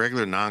kind of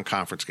regular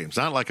non-conference games,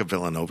 not like a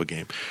Villanova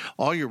game,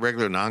 all your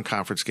regular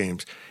non-conference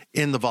games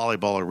in the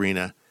volleyball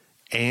arena.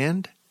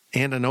 And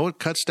I know it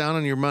cuts down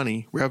on your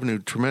revenue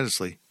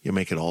tremendously. You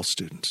make it all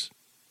students.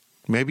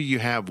 Maybe you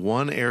have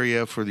one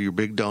area for your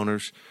big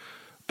donors,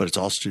 but it's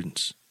all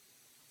students.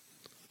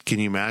 Can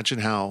you imagine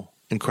how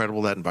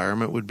incredible that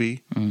environment would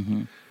be?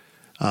 Mm-hmm.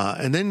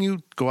 And then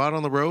you go out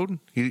on the road.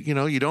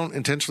 You don't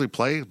intentionally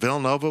play.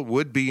 Villanova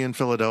would be in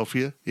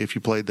Philadelphia if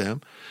you played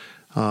them.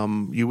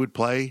 You would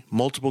play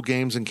multiple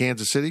games in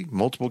Kansas City,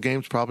 multiple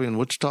games probably in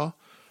Wichita.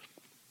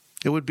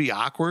 It would be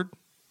awkward.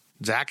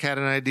 Zach had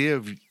an idea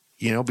of,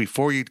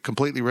 before you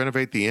completely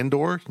renovate the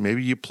indoor,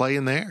 maybe you play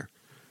in there,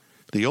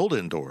 the old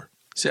indoor.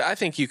 See, I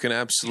think you can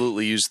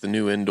absolutely use the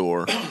new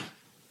indoor.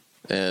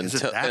 And is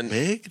it that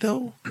big,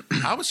 though?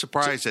 I was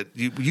surprised that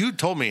you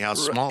told me how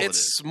small it is.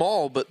 It's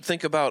small, but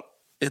think about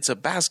it's a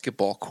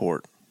basketball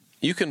court.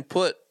 You can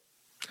put...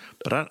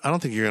 But I don't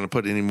think you're going to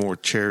put any more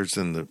chairs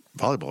than the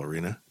volleyball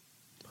arena.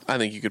 I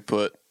think you could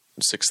put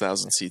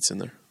 6,000 seats in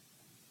there.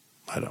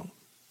 I don't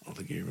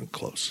think you're even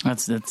close.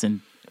 That's a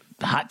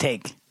hot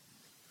take.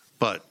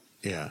 But,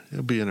 yeah,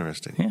 it'll be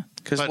interesting. Yeah.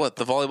 Because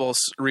the volleyball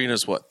arena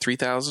is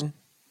 3,000?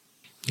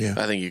 Yeah.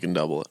 I think you can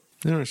double it.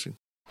 Interesting.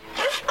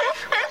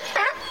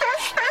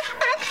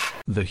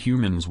 The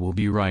humans will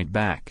be right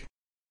back.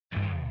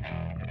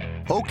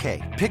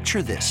 Okay,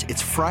 picture this.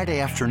 It's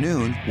Friday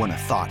afternoon when a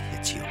thought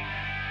hits you.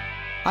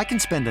 I can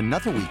spend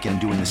another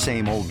weekend doing the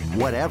same old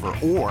whatever,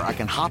 or I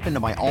can hop into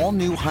my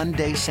all-new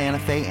Hyundai Santa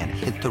Fe and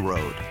hit the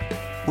road.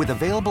 With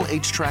available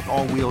H-Track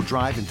all-wheel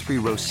drive and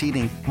 3-row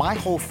seating, my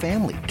whole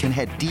family can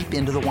head deep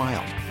into the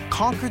wild.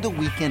 Conquer the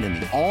weekend in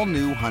the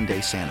all-new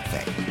Hyundai Santa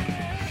Fe.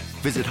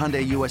 Visit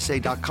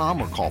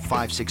HyundaiUSA.com or call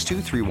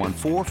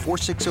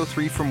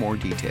 562-314-4603 for more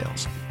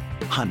details.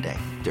 Hyundai,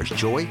 there's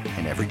joy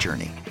in every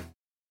journey.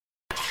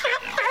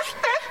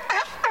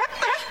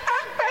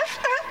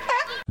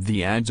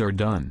 The ads are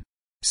done.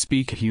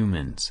 Speak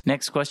humans.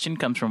 Next question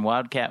comes from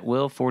Wildcat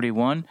Will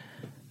 41.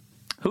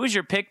 Who is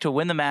your pick to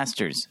win the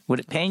Masters? Would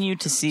it pain you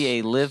to see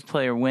a live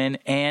player win?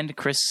 And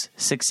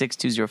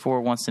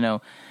Chris66204 wants to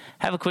know,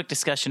 have a quick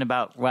discussion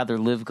about whether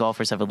live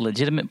golfers have a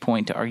legitimate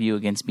point to argue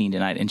against being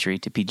denied entry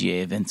to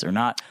PGA events or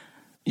not.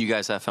 You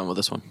guys have fun with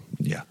this one.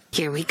 Yeah.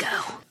 Here we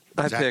go.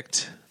 I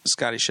picked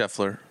Scotty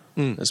Scheffler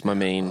as my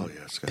main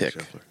pick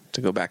Scheffler.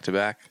 to go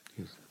back-to-back.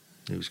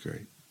 He was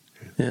great.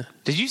 Yeah.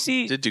 Did you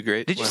see? Did do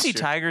great. Did you see year.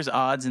 Tiger's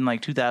odds in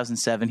like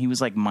 2007? He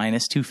was like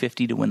minus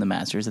 250 to win the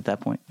Masters at that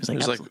point. It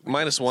was like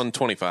minus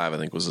 125. I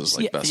think was his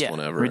best one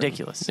ever.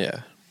 Ridiculous.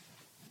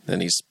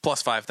 And he's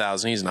plus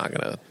 5,000. He's not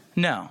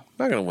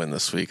gonna win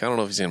this week. I don't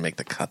know if he's gonna make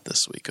the cut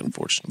this week.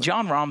 Unfortunately,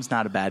 John Rahm's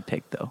not a bad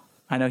pick though.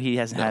 I know he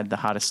hasn't had the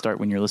hottest start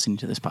when you're listening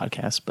to this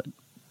podcast, but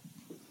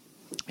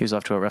he was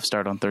off to a rough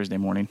start on Thursday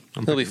morning.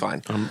 He'll be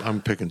fine.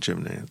 I'm picking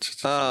Jim Nance.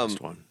 It's the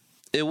first one.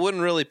 It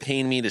wouldn't really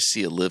pain me to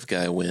see a live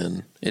guy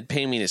win. It'd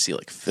pain me to see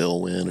like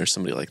Phil win or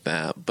somebody like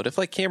that. But if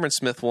like Cameron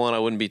Smith won, I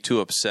wouldn't be too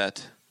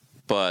upset.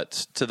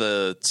 But to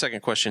the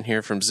second question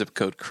here from Zip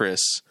Code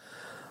Chris,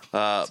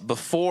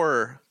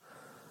 before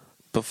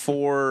the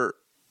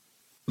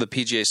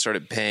PGA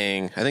started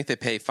paying, I think they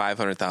pay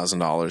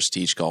 $500,000 to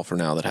each golfer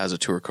now that has a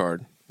tour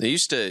card. They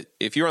used to,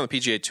 if you were on the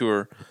PGA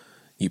Tour,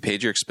 you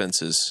paid your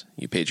expenses,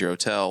 you paid your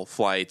hotel,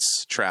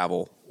 flights,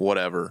 travel,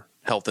 whatever,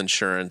 health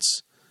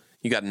insurance.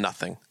 You got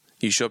nothing.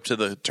 You show up to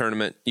the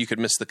tournament, you could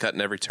miss the cut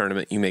in every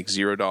tournament, you make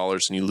 $0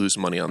 and you lose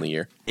money on the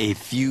year. A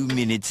few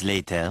minutes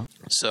later.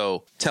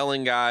 So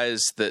telling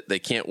guys that they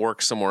can't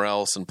work somewhere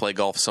else and play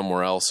golf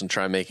somewhere else and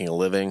try making a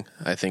living,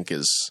 I think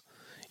is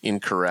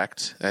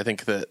incorrect. I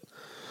think that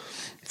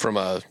from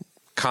a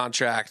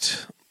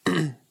contract,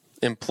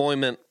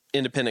 employment,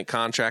 independent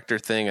contractor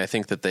thing, I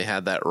think that they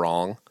had that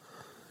wrong.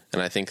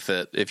 And I think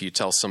that if you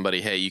tell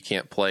somebody, hey, you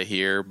can't play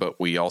here, but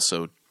we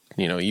also,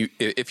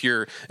 if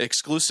you're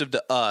exclusive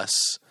to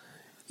us,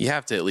 you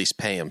have to at least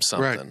pay them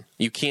something. Right.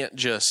 You can't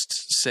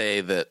just say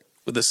that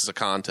this is a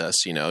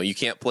contest, you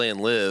can't play and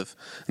live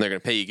and they're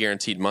going to pay you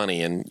guaranteed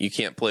money and you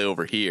can't play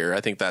over here.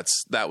 I think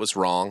that was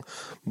wrong.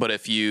 But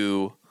if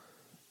you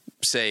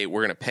say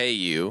we're going to pay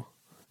you,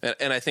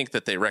 and I think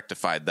that they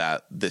rectified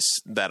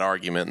that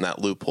argument and that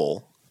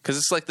loophole, because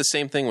it's like the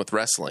same thing with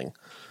wrestling.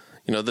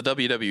 The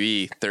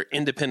WWE, they're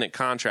independent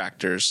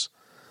contractors,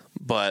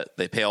 but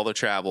they pay all their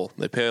travel,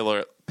 they pay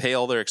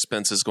all their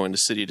expenses going to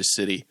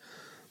city,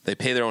 they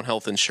pay their own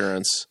health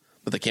insurance,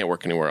 but they can't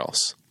work anywhere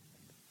else.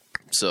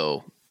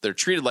 So they're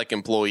treated like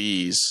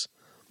employees,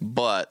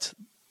 but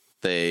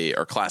they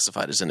are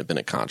classified as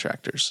independent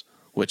contractors,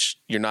 which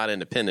you're not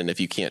independent if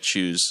you can't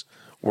choose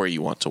where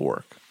you want to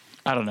work.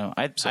 I don't know.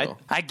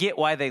 I get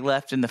why they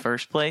left in the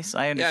first place.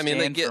 I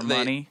understand for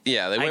money.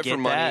 They went for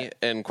money,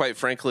 and quite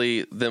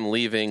frankly, them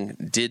leaving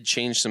did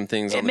change some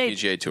things on the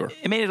PGA Tour.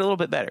 It made it a little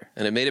bit better,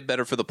 and it made it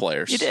better for the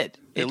players. It did,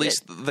 at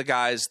least the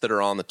guys that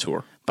are on the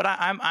tour. But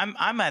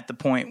I'm at the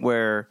point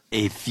where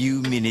a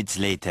few minutes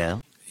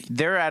later,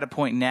 they're at a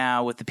point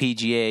now with the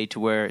PGA to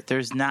where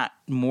there's not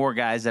more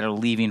guys that are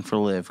leaving for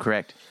live.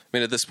 Correct? I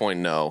mean, at this point,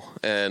 no,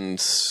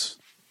 and.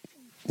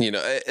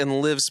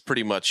 And Liv's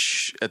pretty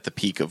much at the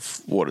peak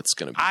of what it's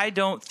going to be. I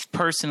don't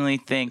personally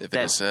think if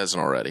it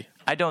hasn't already.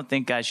 I don't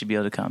think guys should be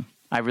able to come.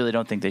 I really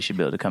don't think they should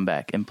be able to come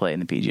back and play in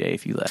the PGA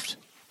if you left.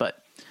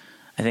 But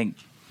I think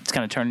it's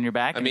kind of turning your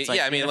back.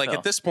 Like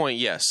at this point,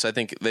 yes. I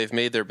think they've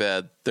made their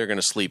bed. They're going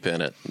to sleep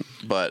in it.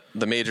 But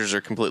the majors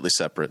are completely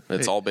separate.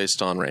 It's all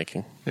based on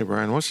ranking. Hey,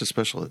 Brian, what's the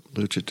special at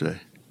Lucha today?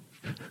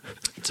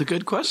 It's a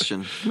good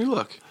question. Let me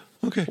look.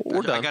 Okay.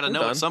 We're done. I got to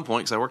know at some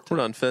point because I worked. We're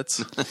done,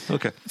 Fitz.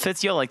 Okay.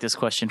 Fitz, you'll like this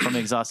question from the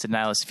Exhausted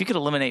Nihilist. If you could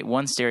eliminate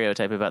one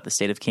stereotype about the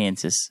state of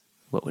Kansas,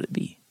 what would it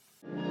be?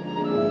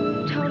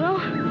 Toto,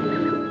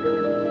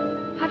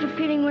 I have a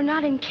feeling we're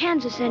not in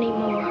Kansas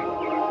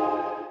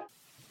anymore.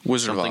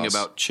 Wizard Something of Oz.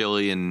 about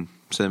chili and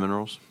cinnamon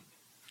rolls.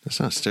 That's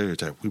not a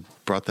stereotype. We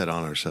brought that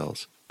on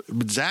ourselves.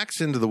 But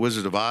Zach's into the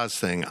Wizard of Oz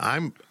thing.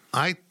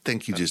 I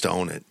think you just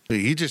own it.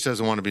 He just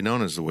doesn't want to be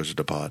known as the Wizard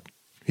of Pod.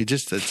 He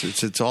just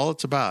it's all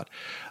it's about.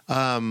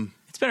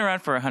 It's been around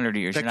for 100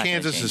 years. That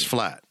Kansas is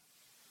flat.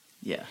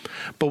 Yeah.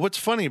 But what's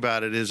funny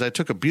about it is I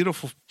took a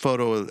beautiful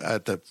photo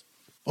at the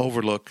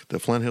overlook, the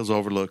Flint Hills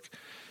overlook.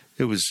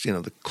 It was,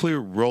 the clear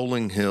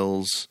rolling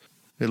hills.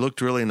 It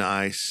looked really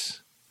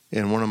nice.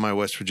 And one of my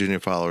West Virginia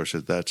followers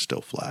said, that's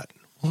still flat.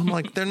 Well, I'm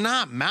like, they're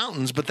not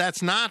mountains, but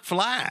that's not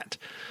flat.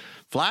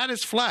 Flat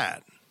is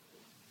flat.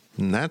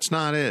 And that's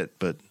not it.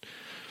 But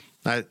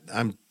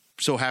I'm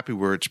so happy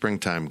we're at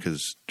springtime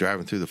because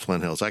driving through the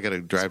Flint Hills, I got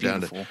to drive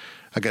down to.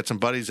 I got some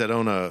buddies that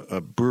own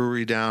a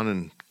brewery down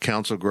in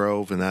Council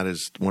Grove, and that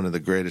is one of the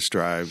greatest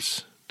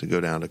drives to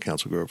go down to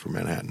Council Grove from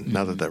Manhattan.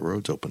 Now that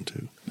road's open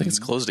too. I think it's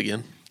closed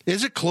again.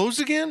 Is it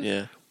closed again?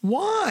 Yeah.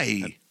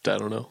 Why? I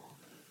don't know.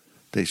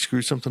 They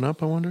screw something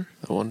up. I wonder.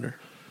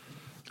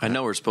 I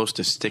know we're supposed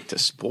to stick to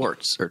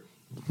sports or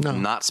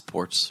not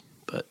sports,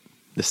 but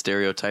the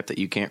stereotype that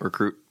you can't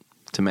recruit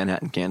to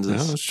Manhattan, Kansas.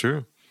 No, that's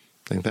true.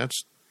 I think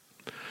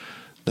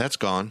that's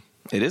gone.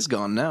 It is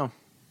gone now.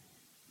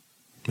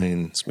 I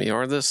mean, it's me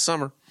or this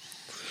summer.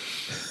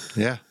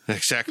 Yeah,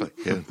 exactly.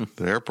 Yeah.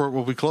 The airport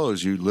will be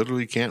closed. You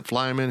literally can't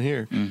fly them in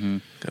here.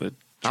 Mm-hmm.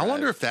 I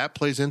wonder if that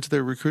plays into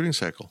their recruiting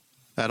cycle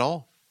at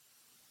all.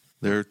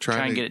 They're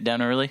trying to get it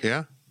done early.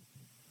 Yeah,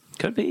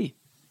 could be.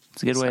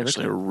 It's a good way of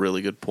looking at it. A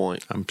really good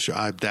point. I'm sure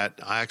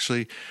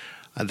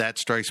that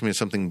strikes me as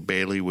something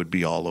Bailey would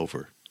be all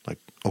over. Like,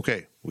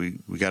 okay, we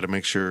got to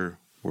make sure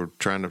we're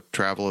trying to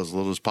travel as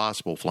little as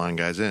possible, flying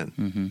guys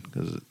in.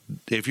 Because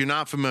if you're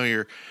not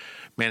familiar,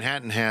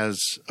 Manhattan has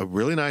a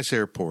really nice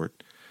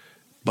airport,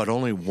 but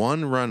only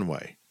one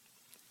runway.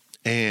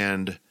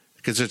 And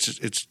because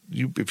if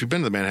you've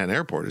been to the Manhattan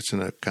airport, it's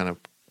in a kind of,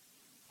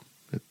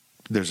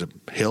 there's a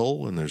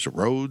hill and there's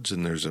roads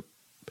and there's a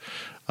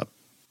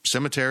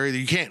cemetery that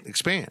you can't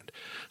expand.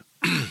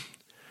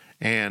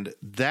 And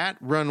that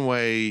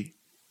runway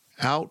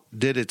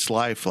outdid its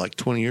life like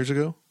 20 years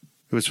ago.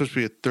 It was supposed to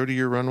be a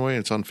 30-year runway,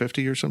 and it's on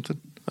 50 or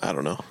something. I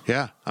don't know.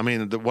 Yeah. I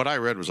mean, what I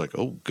read was like,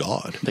 oh,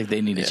 God. I think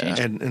they need to change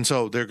it. And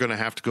so they're going to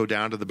have to go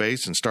down to the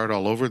base and start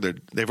all over.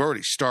 They've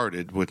already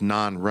started with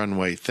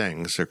non-runway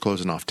things. They're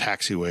closing off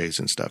taxiways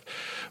and stuff.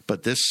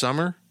 But this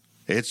summer,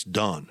 it's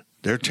done.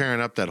 They're tearing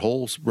up that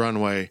whole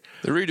runway.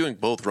 They're redoing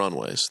both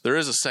runways. There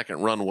is a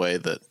second runway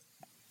that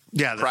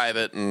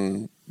private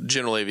and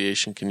general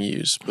aviation can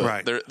use.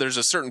 But there's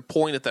a certain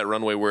point at that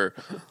runway where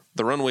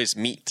the runways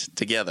meet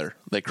together.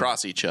 They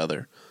cross each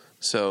other.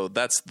 So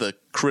that's the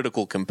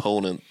critical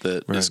component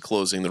that is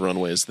closing the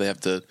runways.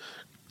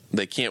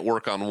 They can't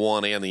work on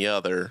one and the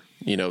other,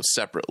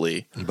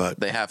 separately. But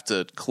they have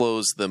to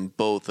close them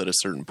both at a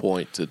certain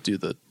point to do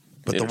the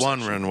But the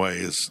one runway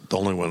is the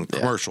only one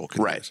commercial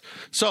can use.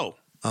 So,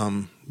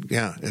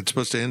 it's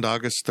supposed to end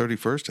August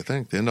 31st, I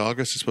think. The end of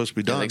August is supposed to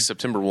be done. I think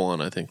September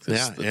 1, I think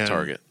is the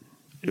target.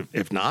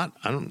 If not,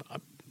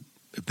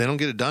 if they don't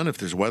get it done, if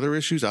there's weather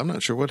issues, I'm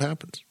not sure what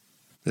happens.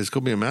 It's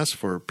going to be a mess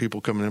for people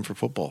coming in for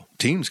football,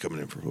 teams coming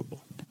in for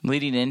football.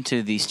 Leading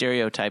into the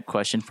stereotype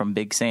question from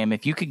Big Sam,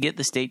 if you could get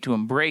the state to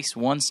embrace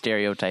one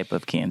stereotype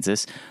of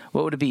Kansas,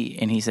 what would it be?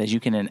 And he says you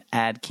can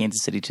add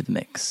Kansas City to the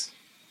mix.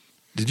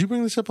 Did you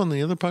bring this up on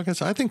the other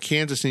podcast? I think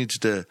Kansas needs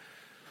to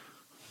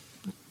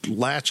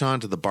latch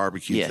on to the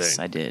barbecue thing. Yes,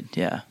 I did,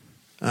 yeah.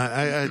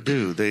 I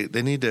do.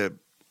 They need to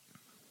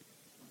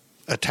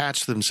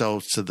attach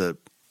themselves to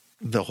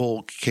the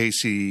whole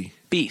KC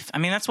beef. I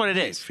mean, that's what it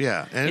is.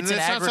 Yeah, and it's an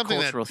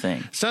agricultural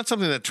thing. It's not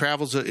something that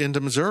travels into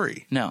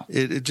Missouri. No,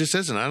 it just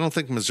isn't. I don't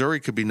think Missouri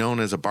could be known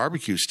as a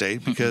barbecue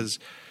state because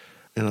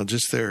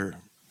just their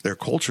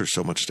culture is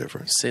so much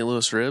different. St.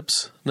 Louis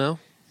ribs, no.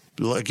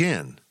 Well,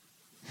 again,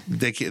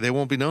 they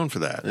won't be known for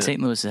that.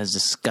 St. Louis has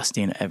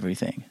disgusting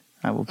everything.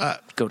 I will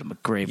go to my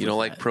grave. You don't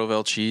like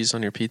Provel cheese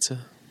on your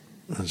pizza?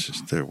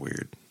 They're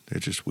weird. They're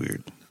just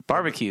weird.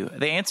 Barbecue.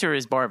 The answer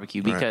is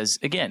barbecue because,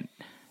 again,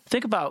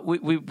 think about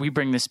we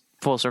bring this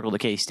full circle to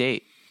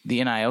K-State,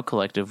 the NIL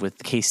collective with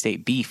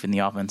K-State beef and the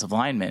offensive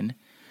linemen.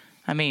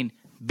 I mean,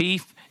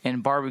 beef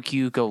and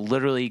barbecue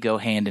literally go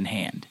hand in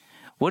hand.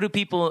 What do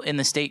people in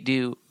the state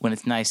do when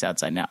it's nice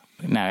outside? Now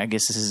I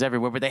guess this is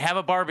everywhere, but they have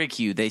a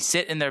barbecue. They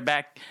sit in their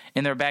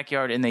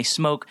backyard and they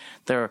smoke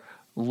their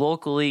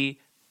locally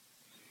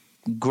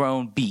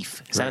grown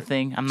beef. Is that a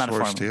thing? I'm not a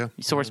farmer.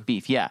 Sourced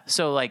beef, yeah.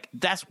 So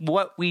that's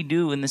what we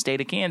do in the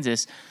state of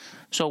Kansas.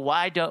 So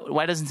why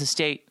doesn't the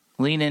state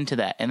lean into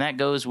that? And that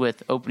goes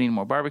with opening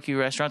more barbecue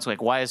restaurants.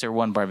 Why is there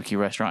one barbecue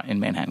restaurant in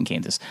Manhattan,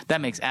 Kansas?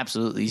 That makes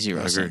absolutely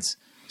zero sense.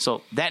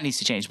 So that needs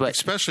to change. But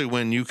especially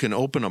when you can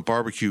open a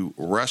barbecue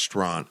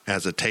restaurant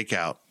as a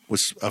takeout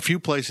with a few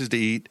places to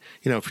eat,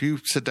 a few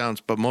sit downs,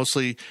 but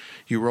mostly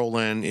you roll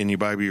in and you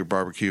buy your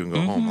barbecue and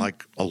go home,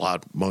 like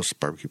most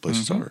barbecue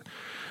places are.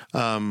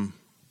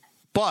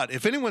 But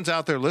if anyone's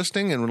out there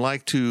listening and would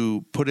like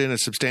to put in a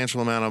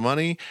substantial amount of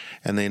money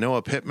and they know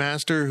a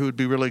pitmaster who would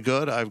be really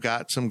good, I've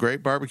got some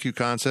great barbecue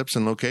concepts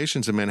and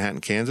locations in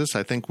Manhattan, Kansas.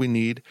 I think we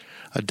need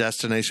a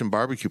destination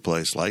barbecue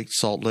place like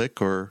Salt Lick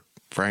or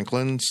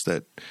Franklin's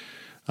that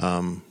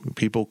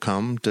people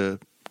come to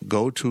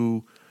go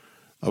to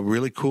a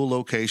really cool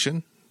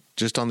location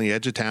just on the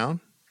edge of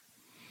town.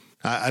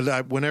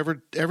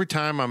 Every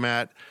time I'm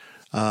at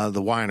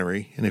the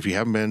winery, and if you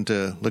haven't been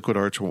to Liquid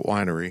Arch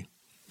Winery,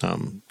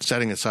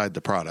 setting aside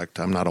the product,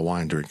 I'm not a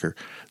wine drinker,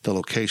 the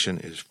location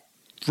is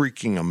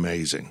freaking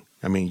amazing.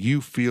 I mean,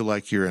 you feel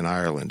like you're in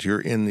Ireland. You're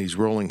in these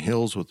rolling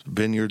hills with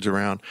vineyards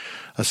around.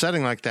 A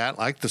setting like that,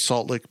 like the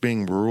Salt Lick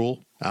being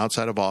rural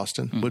outside of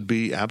Boston, would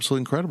be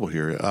absolutely incredible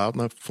here out in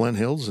the Flint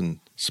Hills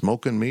and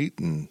smoking meat,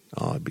 and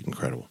it'd be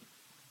incredible.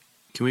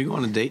 Can we go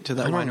on a date to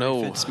that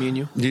winery, Fitz, me and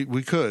you?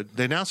 We could.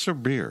 They now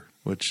serve beer,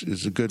 which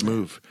is a good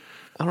move.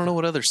 I don't know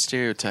what other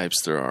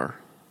stereotypes there are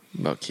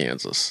about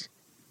Kansas,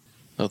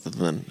 other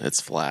than it's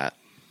flat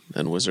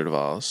and Wizard of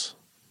Oz.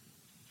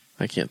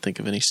 I can't think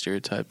of any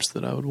stereotypes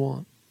that I would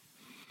want,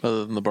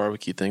 other than the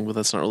barbecue thing, but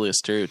that's not really a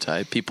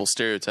stereotype. People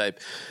stereotype,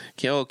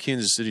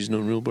 Kansas City's no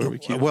real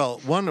barbecue.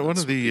 Well, one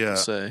of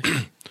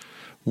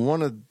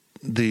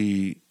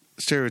the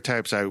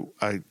stereotypes I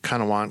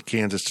kind of want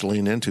Kansas to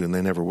lean into, and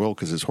they never will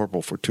because it's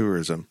horrible for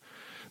tourism.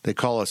 They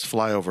call us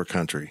flyover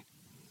country.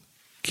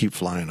 Keep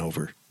flying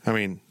over. I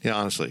mean,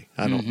 honestly,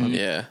 I don't.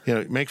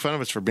 Make fun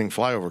of us for being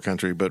flyover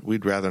country, but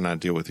we'd rather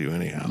not deal with you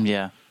anyhow.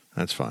 Yeah,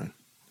 that's fine.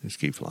 Just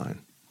keep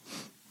flying.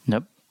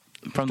 Nope.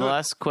 From the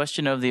last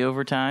question of the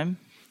overtime,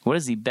 what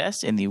is the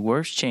best and the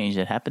worst change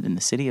that happened in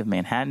the city of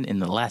Manhattan in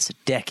the last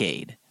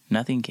decade?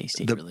 Nothing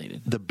K-State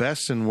related. The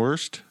best and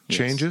worst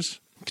changes?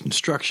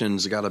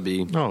 Construction's got to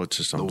be it's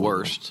just the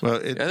worst. Well,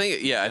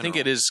 I think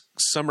it is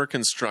summer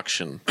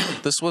construction.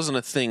 This wasn't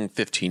a thing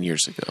 15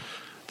 years ago.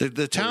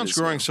 The town's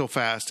growing so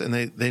fast, and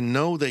they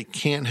know they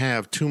can't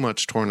have too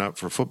much torn up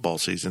for football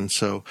season.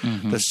 So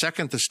the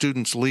second the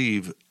students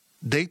leave,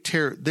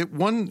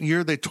 one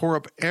year they tore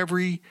up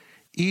every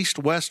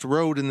east-west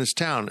road in this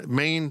town.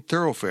 Main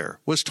thoroughfare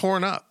was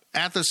torn up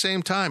at the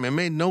same time. It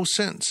made no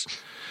sense.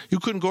 You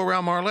couldn't go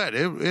around Marlette.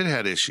 It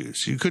had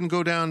issues. You couldn't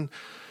go down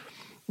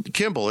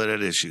Kimball. It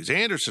had issues.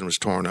 Anderson was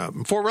torn up.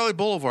 Fort Riley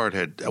Boulevard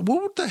had.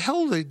 What the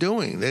hell are they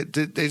doing?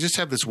 They just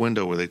have this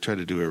window where they try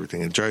to do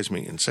everything. It drives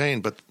me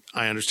insane, but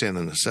I understand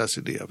the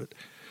necessity of it.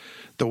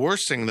 The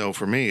worst thing, though,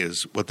 for me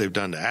is what they've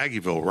done to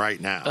Aggieville right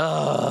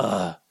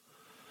now.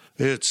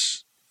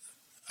 It's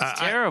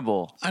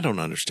terrible. I don't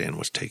understand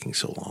what's taking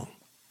so long.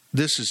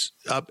 This is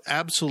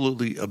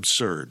absolutely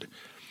absurd.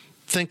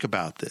 Think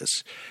about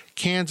this.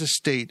 Kansas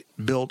State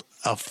built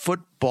a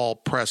football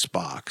press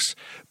box,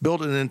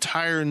 built an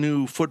entire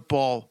new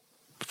football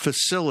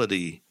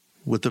facility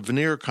with the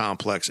Veneer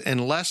complex.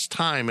 In less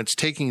time, it's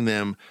taking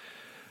them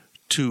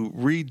to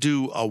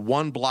redo a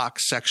one-block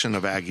section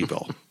of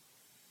Aggieville.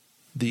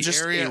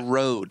 A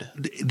road.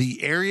 The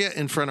area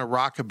in front of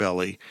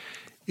Rockabilly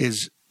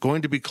is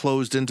going to be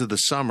closed into the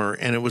summer,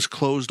 and it was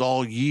closed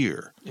all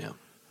year. Yeah.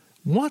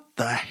 What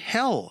the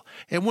hell?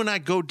 And when I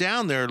go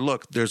down there,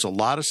 look, there's a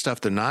lot of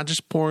stuff. They're not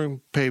just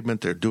pouring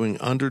pavement. They're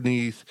doing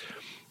underneath,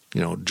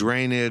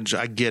 drainage.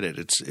 I get it.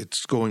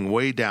 It's going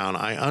way down.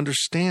 I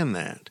understand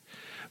that.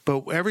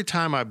 But every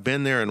time I've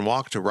been there and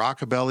walked to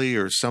Rockabilly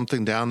or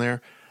something down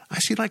there, I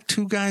see like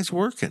two guys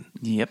working.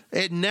 Yep.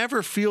 It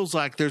never feels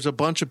like there's a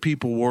bunch of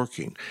people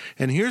working.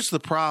 And here's the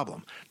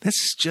problem. This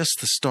is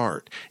just the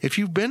start. If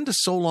you've been to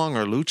So Long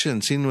or Lucha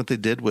and seen what they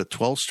did with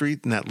 12th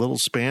Street in that little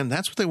span,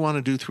 that's what they want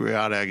to do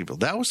throughout Aggieville.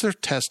 That was their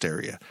test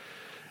area.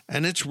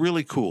 And it's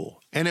really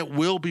cool. And it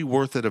will be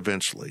worth it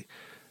eventually.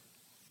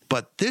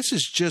 But this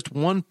is just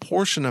one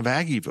portion of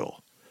Aggieville.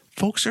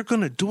 Folks are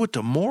going to do it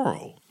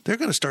tomorrow. They're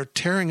going to start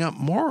tearing up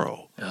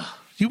Morrow.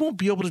 You won't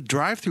be able to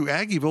drive through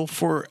Aggieville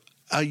for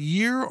a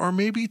year or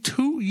maybe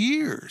 2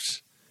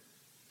 years.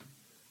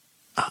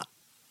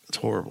 It's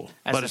horrible.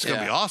 But it's going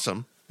to be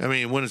awesome. I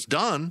mean, when it's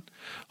done,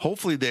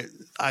 hopefully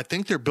I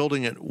think they're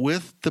building it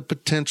with the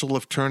potential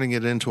of turning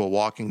it into a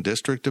walking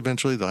district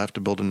eventually. They'll have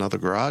to build another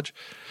garage.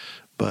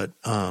 But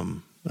I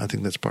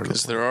think that's part of it.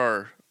 Because there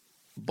are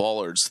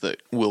bollards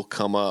that will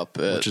come up.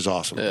 Which is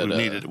awesome. We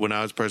needed. When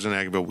I was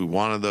president of Aggieville, we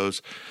wanted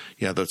those.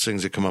 Yeah, those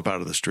things that come up out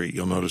of the street.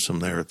 You'll notice them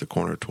there at the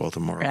corner of 12th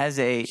and Morrow. As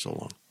a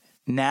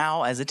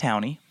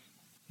townie.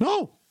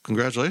 No,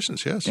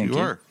 congratulations. Yes, you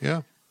are.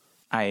 Yeah.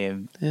 I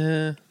am.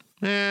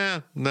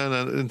 Yeah.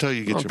 No, until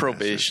you get on your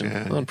probation.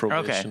 Yeah. On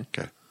probation.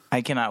 Okay.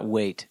 I cannot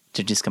wait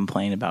to just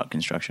complain about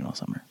construction all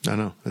summer. I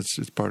know.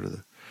 It's part of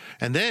the.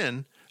 And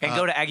then. And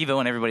go to Aggieville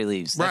when everybody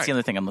leaves. That's the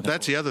other thing I'm looking for.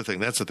 That's the other thing.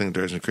 That's the thing that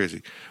drives me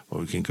crazy. Well,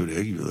 we can't go to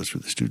Aggieville. That's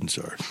where the students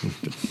are.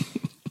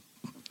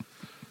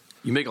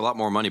 You make a lot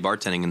more money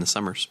bartending in the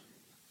summers.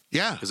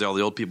 Yeah. Because all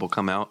the old people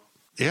come out.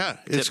 Yeah.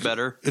 It's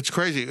better. It's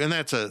crazy. And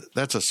that's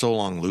a So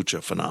Long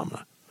Lucha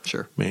phenomena.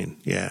 Sure. I mean,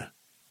 yeah.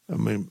 I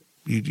mean,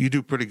 you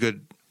do pretty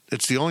good.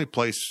 It's the only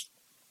place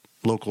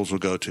locals will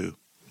go to,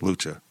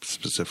 Lucha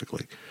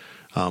specifically,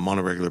 on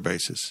a regular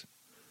basis.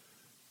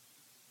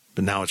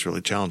 But now it's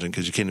really challenging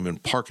because you can't even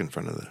park in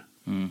front of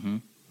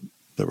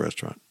the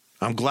restaurant.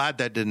 I'm glad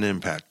that didn't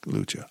impact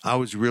Lucha. I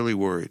was really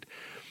worried.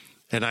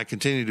 And I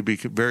continue to be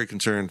very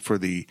concerned for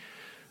the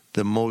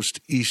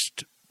most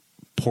east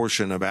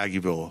portion of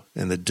Aggieville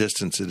and the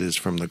distance it is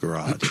from the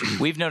garage.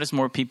 We've noticed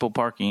more people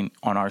parking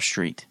on our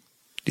street.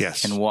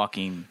 Yes. And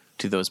walking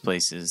to those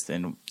places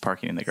than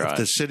parking in the garage. If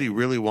the city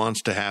really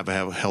wants to have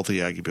a healthy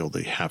Aggieville,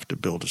 they have to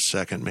build a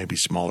second, maybe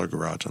smaller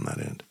garage on that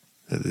end.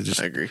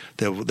 I agree.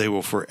 They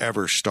will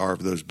forever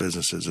starve those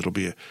businesses. It'll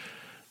be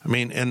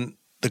and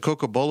the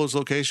Coco Bolo's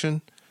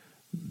location,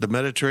 the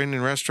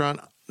Mediterranean restaurant,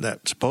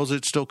 that supposedly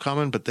it's still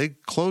coming, but they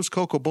closed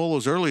Coco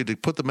Bolo's early to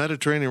put the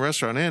Mediterranean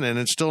restaurant in, and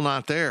it's still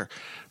not there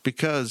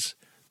because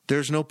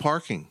there's no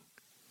parking.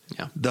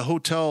 Yeah. The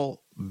hotel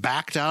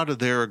backed out of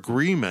their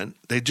agreement.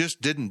 They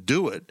just didn't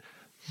do it.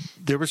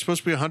 There were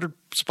supposed to be 100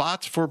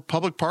 spots for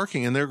public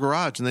parking in their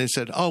garage, and they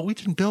said, "Oh, we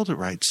didn't build it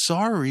right.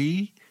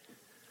 Sorry."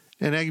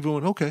 And Aggieville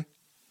went, "Okay."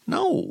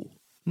 No,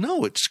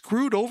 it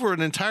screwed over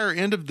an entire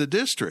end of the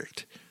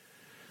district.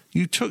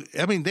 If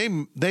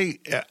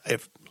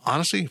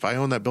I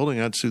owned that building,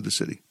 I'd sue the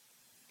city.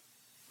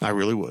 I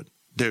really would.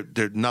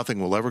 Nothing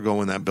will ever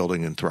go in that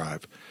building and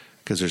thrive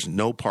because there's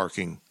no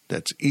parking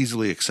that's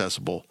easily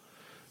accessible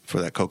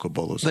for that Coco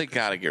Bolo's. They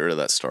got to get rid of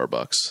that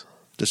Starbucks.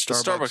 The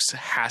Starbucks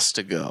has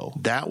to go.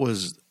 That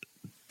was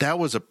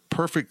a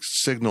perfect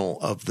signal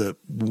of the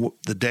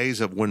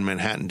days of when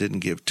Manhattan didn't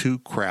give two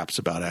craps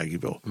about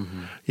Aggieville.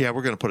 Mm-hmm. Yeah,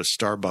 we're going to put a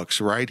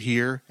Starbucks right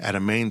here at a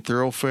main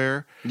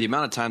thoroughfare. The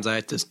amount of times I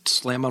had to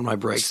slam on my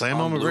brakes. I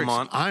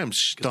am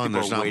stunned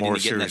there's not more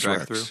serious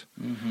wrecks.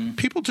 Mm-hmm.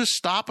 People just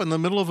stop in the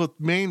middle of a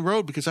main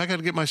road because I got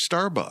to get my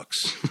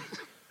Starbucks.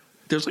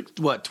 There's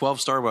 12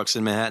 Starbucks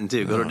in Manhattan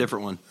too. Go to a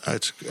different one.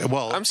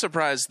 I'm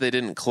surprised they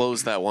didn't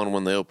close that one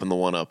when they opened the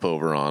one up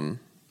over on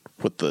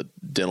with the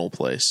dental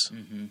place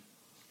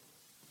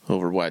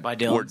over where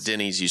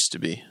Denny's used to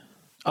be.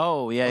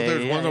 Oh yeah,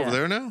 there's one over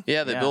there now.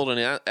 Yeah, they built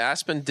an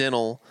Aspen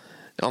Dental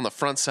on the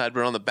front side,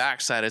 but on the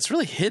back side, it's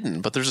really hidden.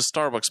 But there's a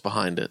Starbucks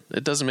behind it.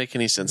 It doesn't make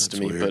any sense to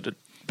me, weird. but it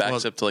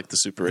backs up to like the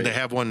Super 8. They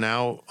have one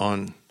now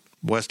on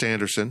West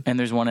Anderson, and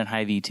there's one in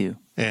Hy-Vee too.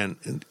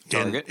 And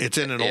it's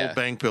in an old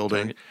bank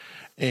building. Target.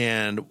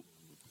 And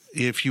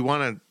if you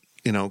want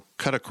to,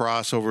 cut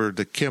across over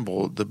to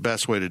Kimball, the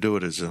best way to do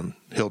it is in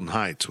Hilton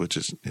Heights, which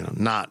is,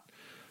 not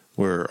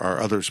where our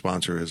other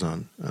sponsor is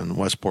on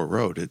Westport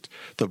Road. It's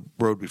the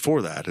road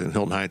before that. In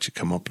Hilton Heights, you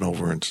come up and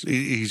over, and it's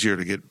easier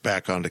to get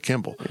back onto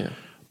Kimball. Yeah.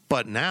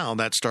 But now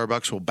that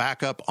Starbucks will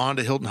back up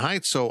onto Hilton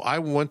Heights. So I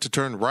went to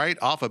turn right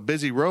off a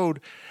busy road,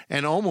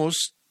 and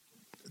almost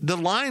the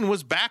line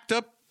was backed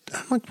up.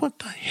 I'm like, what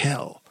the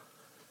hell?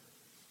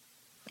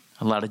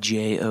 A lot of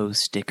J.O.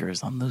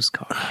 stickers on those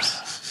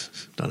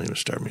cars. Don't even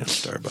start me on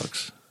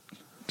Starbucks.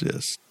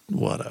 Just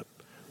what a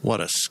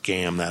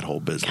scam that whole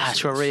business Gosh,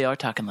 is. we really are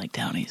talking like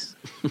townies.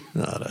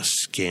 What a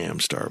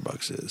scam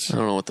Starbucks is. I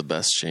don't know what the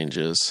best change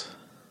is.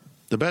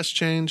 The best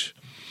change?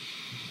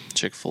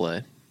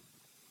 Chick-fil-A.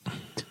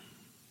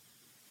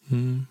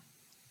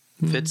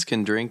 Fitz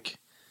can drink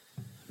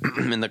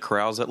in the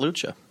corrals at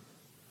Lucha.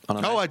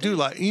 I do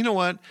like. You know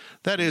what?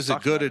 That is a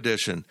good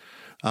addition,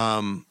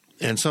 and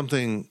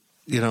something.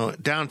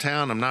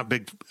 Downtown. I'm not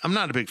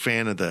a big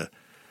fan of that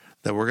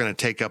we're going to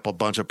take up a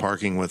bunch of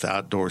parking with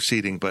outdoor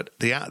seating. But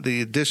the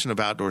addition of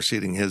outdoor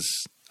seating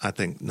is, I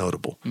think,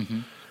 notable.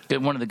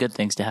 Mm-hmm. One of the good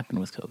things to happen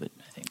with COVID,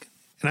 I think.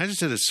 And I just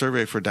did a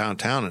survey for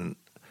downtown, and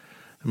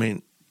I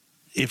mean,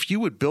 if you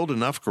would build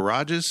enough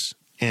garages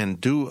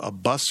and do a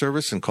bus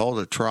service and call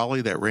it a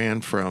trolley that ran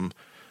from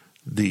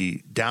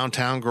the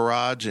downtown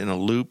garage in a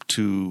loop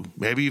to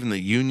maybe even the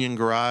Union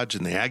garage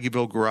and the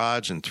Aggieville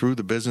garage and through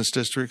the business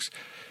districts,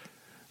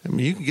 I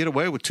mean, you can get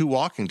away with 2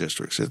 walking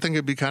districts. I think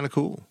it'd be kind of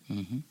cool.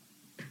 Mm-hmm.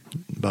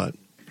 But,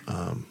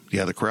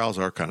 the corrals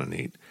are kind of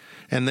neat.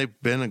 And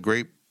they've been a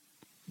great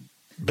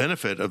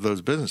benefit of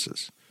those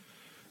businesses.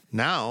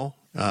 Now,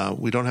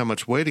 we don't have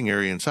much waiting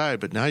area inside,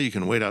 but now you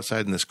can wait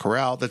outside in this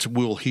corral that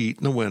will heat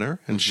in the winter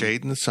and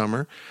shade in the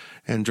summer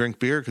and drink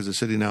beer because the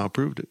city now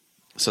approved it.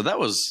 So that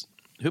was,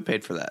 who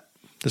paid for that?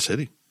 The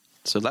city.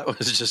 So that was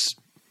just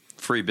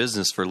free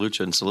business for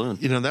Lucha and Saloon.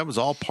 That was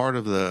all part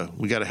of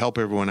we got to help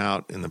everyone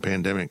out in the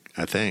pandemic,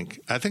 I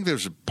think. I think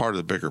there's a part of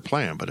the bigger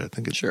plan, but I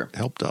think it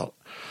helped out.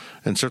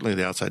 And certainly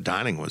the outside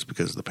dining was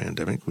because of the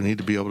pandemic. We need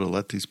to be able to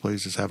let these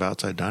places have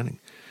outside dining.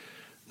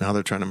 Now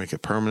they're trying to make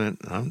it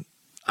permanent.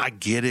 I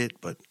get it,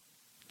 but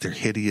they're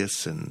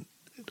hideous. And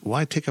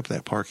why take up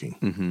that parking?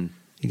 Mm-hmm.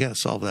 You got to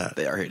solve that.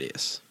 They are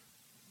hideous.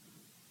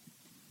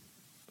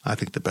 I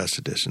think the best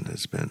addition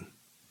has been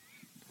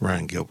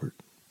Ryan Gilbert.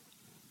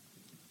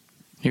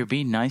 You're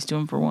being nice to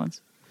him for once?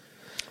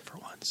 For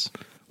once.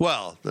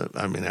 Well,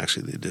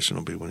 actually, the addition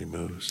will be when he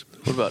moves.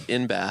 What about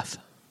in Bath?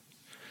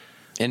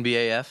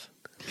 NBAF?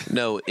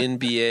 No,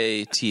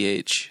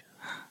 NBATH.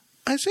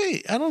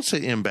 I don't say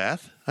in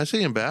Bath. I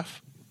say in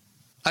Bath.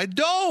 I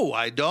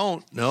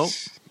don't. Nope.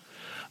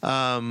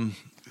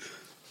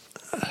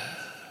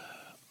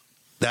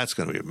 That's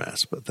going to be a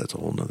mess, but that's a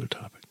whole nother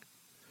topic.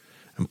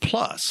 And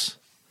plus,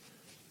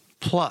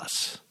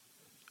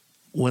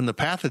 when the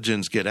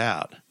pathogens get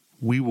out,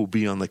 we will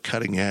be on the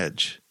cutting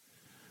edge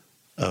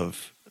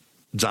of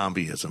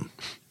zombieism.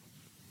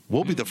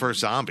 We'll be the first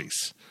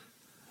zombies.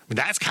 I mean,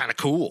 that's kind of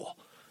cool.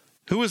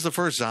 Who was the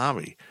first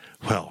zombie?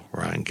 Well,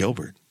 Ryan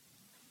Gilbert.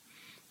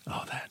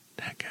 Oh, that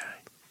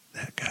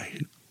guy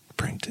who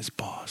pranked his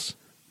boss.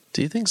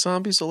 Do you think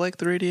zombies will like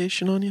the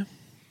radiation on you?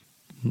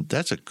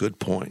 That's a good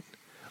point.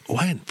 Oh,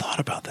 I hadn't thought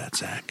about that,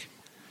 Zach.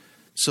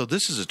 So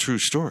this is a true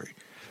story.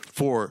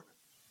 For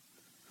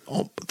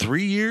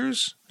 3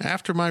 years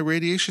after my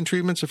radiation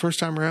treatments the first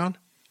time around,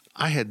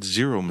 I had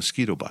 0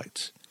 mosquito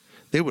bites.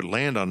 They would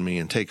land on me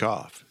and take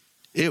off.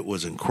 It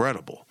was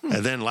incredible.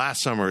 And then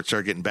last summer it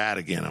started getting bad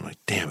again. I'm like,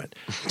 damn it.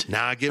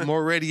 Now I get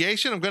more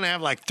radiation. I'm going to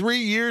have 3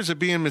 years of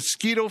being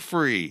mosquito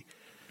free,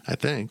 I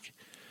think,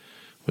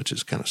 which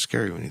is kind of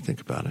scary when you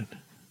think about it.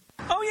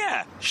 Oh,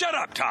 yeah. Shut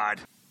up,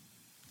 Todd.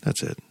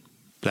 That's it.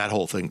 That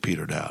whole thing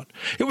petered out.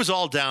 It was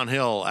all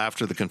downhill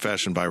after the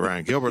confession by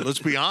Ryan Gilbert. Let's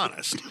be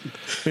honest.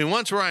 I mean,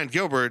 once Ryan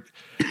Gilbert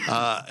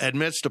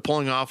admits to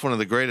pulling off one of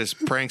the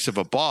greatest pranks of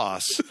a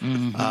boss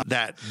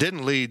that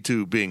didn't lead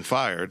to being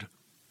fired.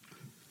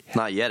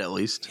 Not yet, at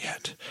least.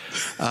 Yet.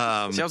 See,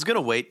 I was going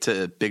to wait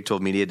to Big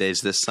 12 Media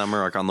Days this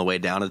summer, on the way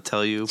down to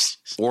tell you,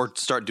 or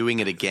start doing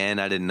it again.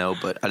 I didn't know,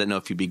 but I didn't know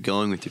if you'd be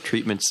going with your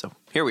treatment. So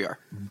here we are.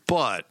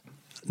 But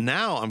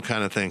now I'm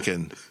kind of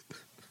thinking,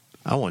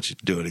 I want you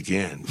to do it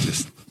again,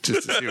 just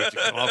to see what you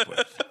come up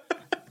with.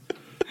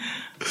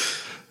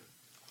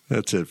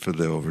 That's it for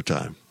the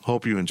overtime.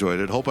 Hope you enjoyed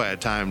it. Hope I had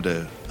time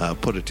to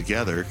put it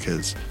together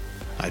because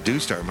I do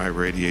start my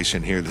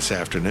radiation here this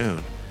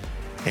afternoon.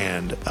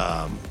 And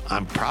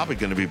I'm probably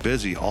going to be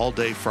busy all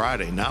day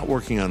Friday, not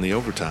working on the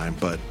overtime,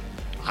 but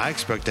I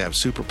expect to have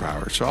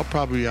superpowers. So I'll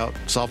probably be out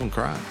solving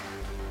crime.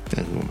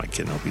 And who am I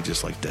kidding? I'll be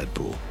just like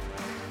Deadpool.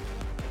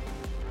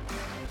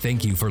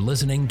 Thank you for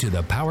listening to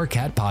the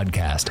Powercat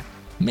Podcast.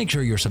 Make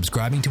sure you're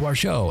subscribing to our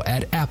show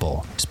at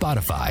Apple,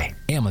 Spotify,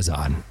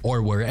 Amazon,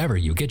 or wherever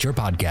you get your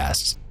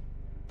podcasts.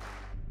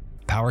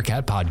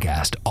 Powercat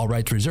Podcast. All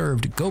rights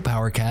reserved.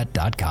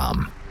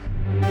 GoPowercat.com.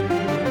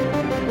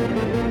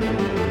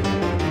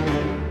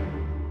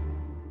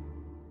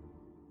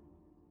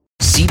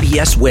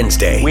 CBS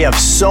Wednesday. We have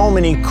so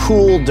many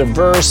cool,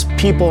 diverse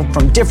people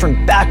from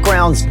different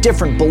backgrounds,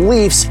 different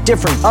beliefs,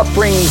 different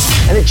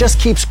upbringings, and it just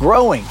keeps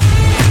growing.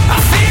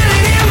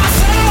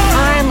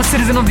 I'm a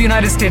citizen of the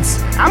United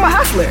States. I'm a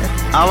hustler.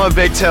 I'm a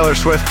big Taylor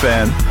Swift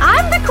fan.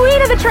 I'm the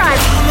queen of the tribe.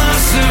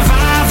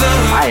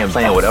 I am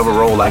playing whatever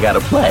role I gotta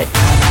play.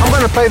 I'm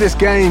gonna play this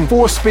game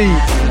full speed.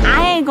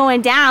 I ain't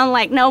going down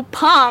like no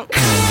punk.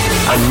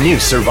 A new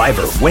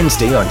Survivor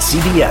Wednesday on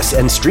CBS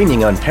and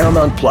streaming on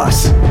Paramount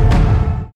Plus.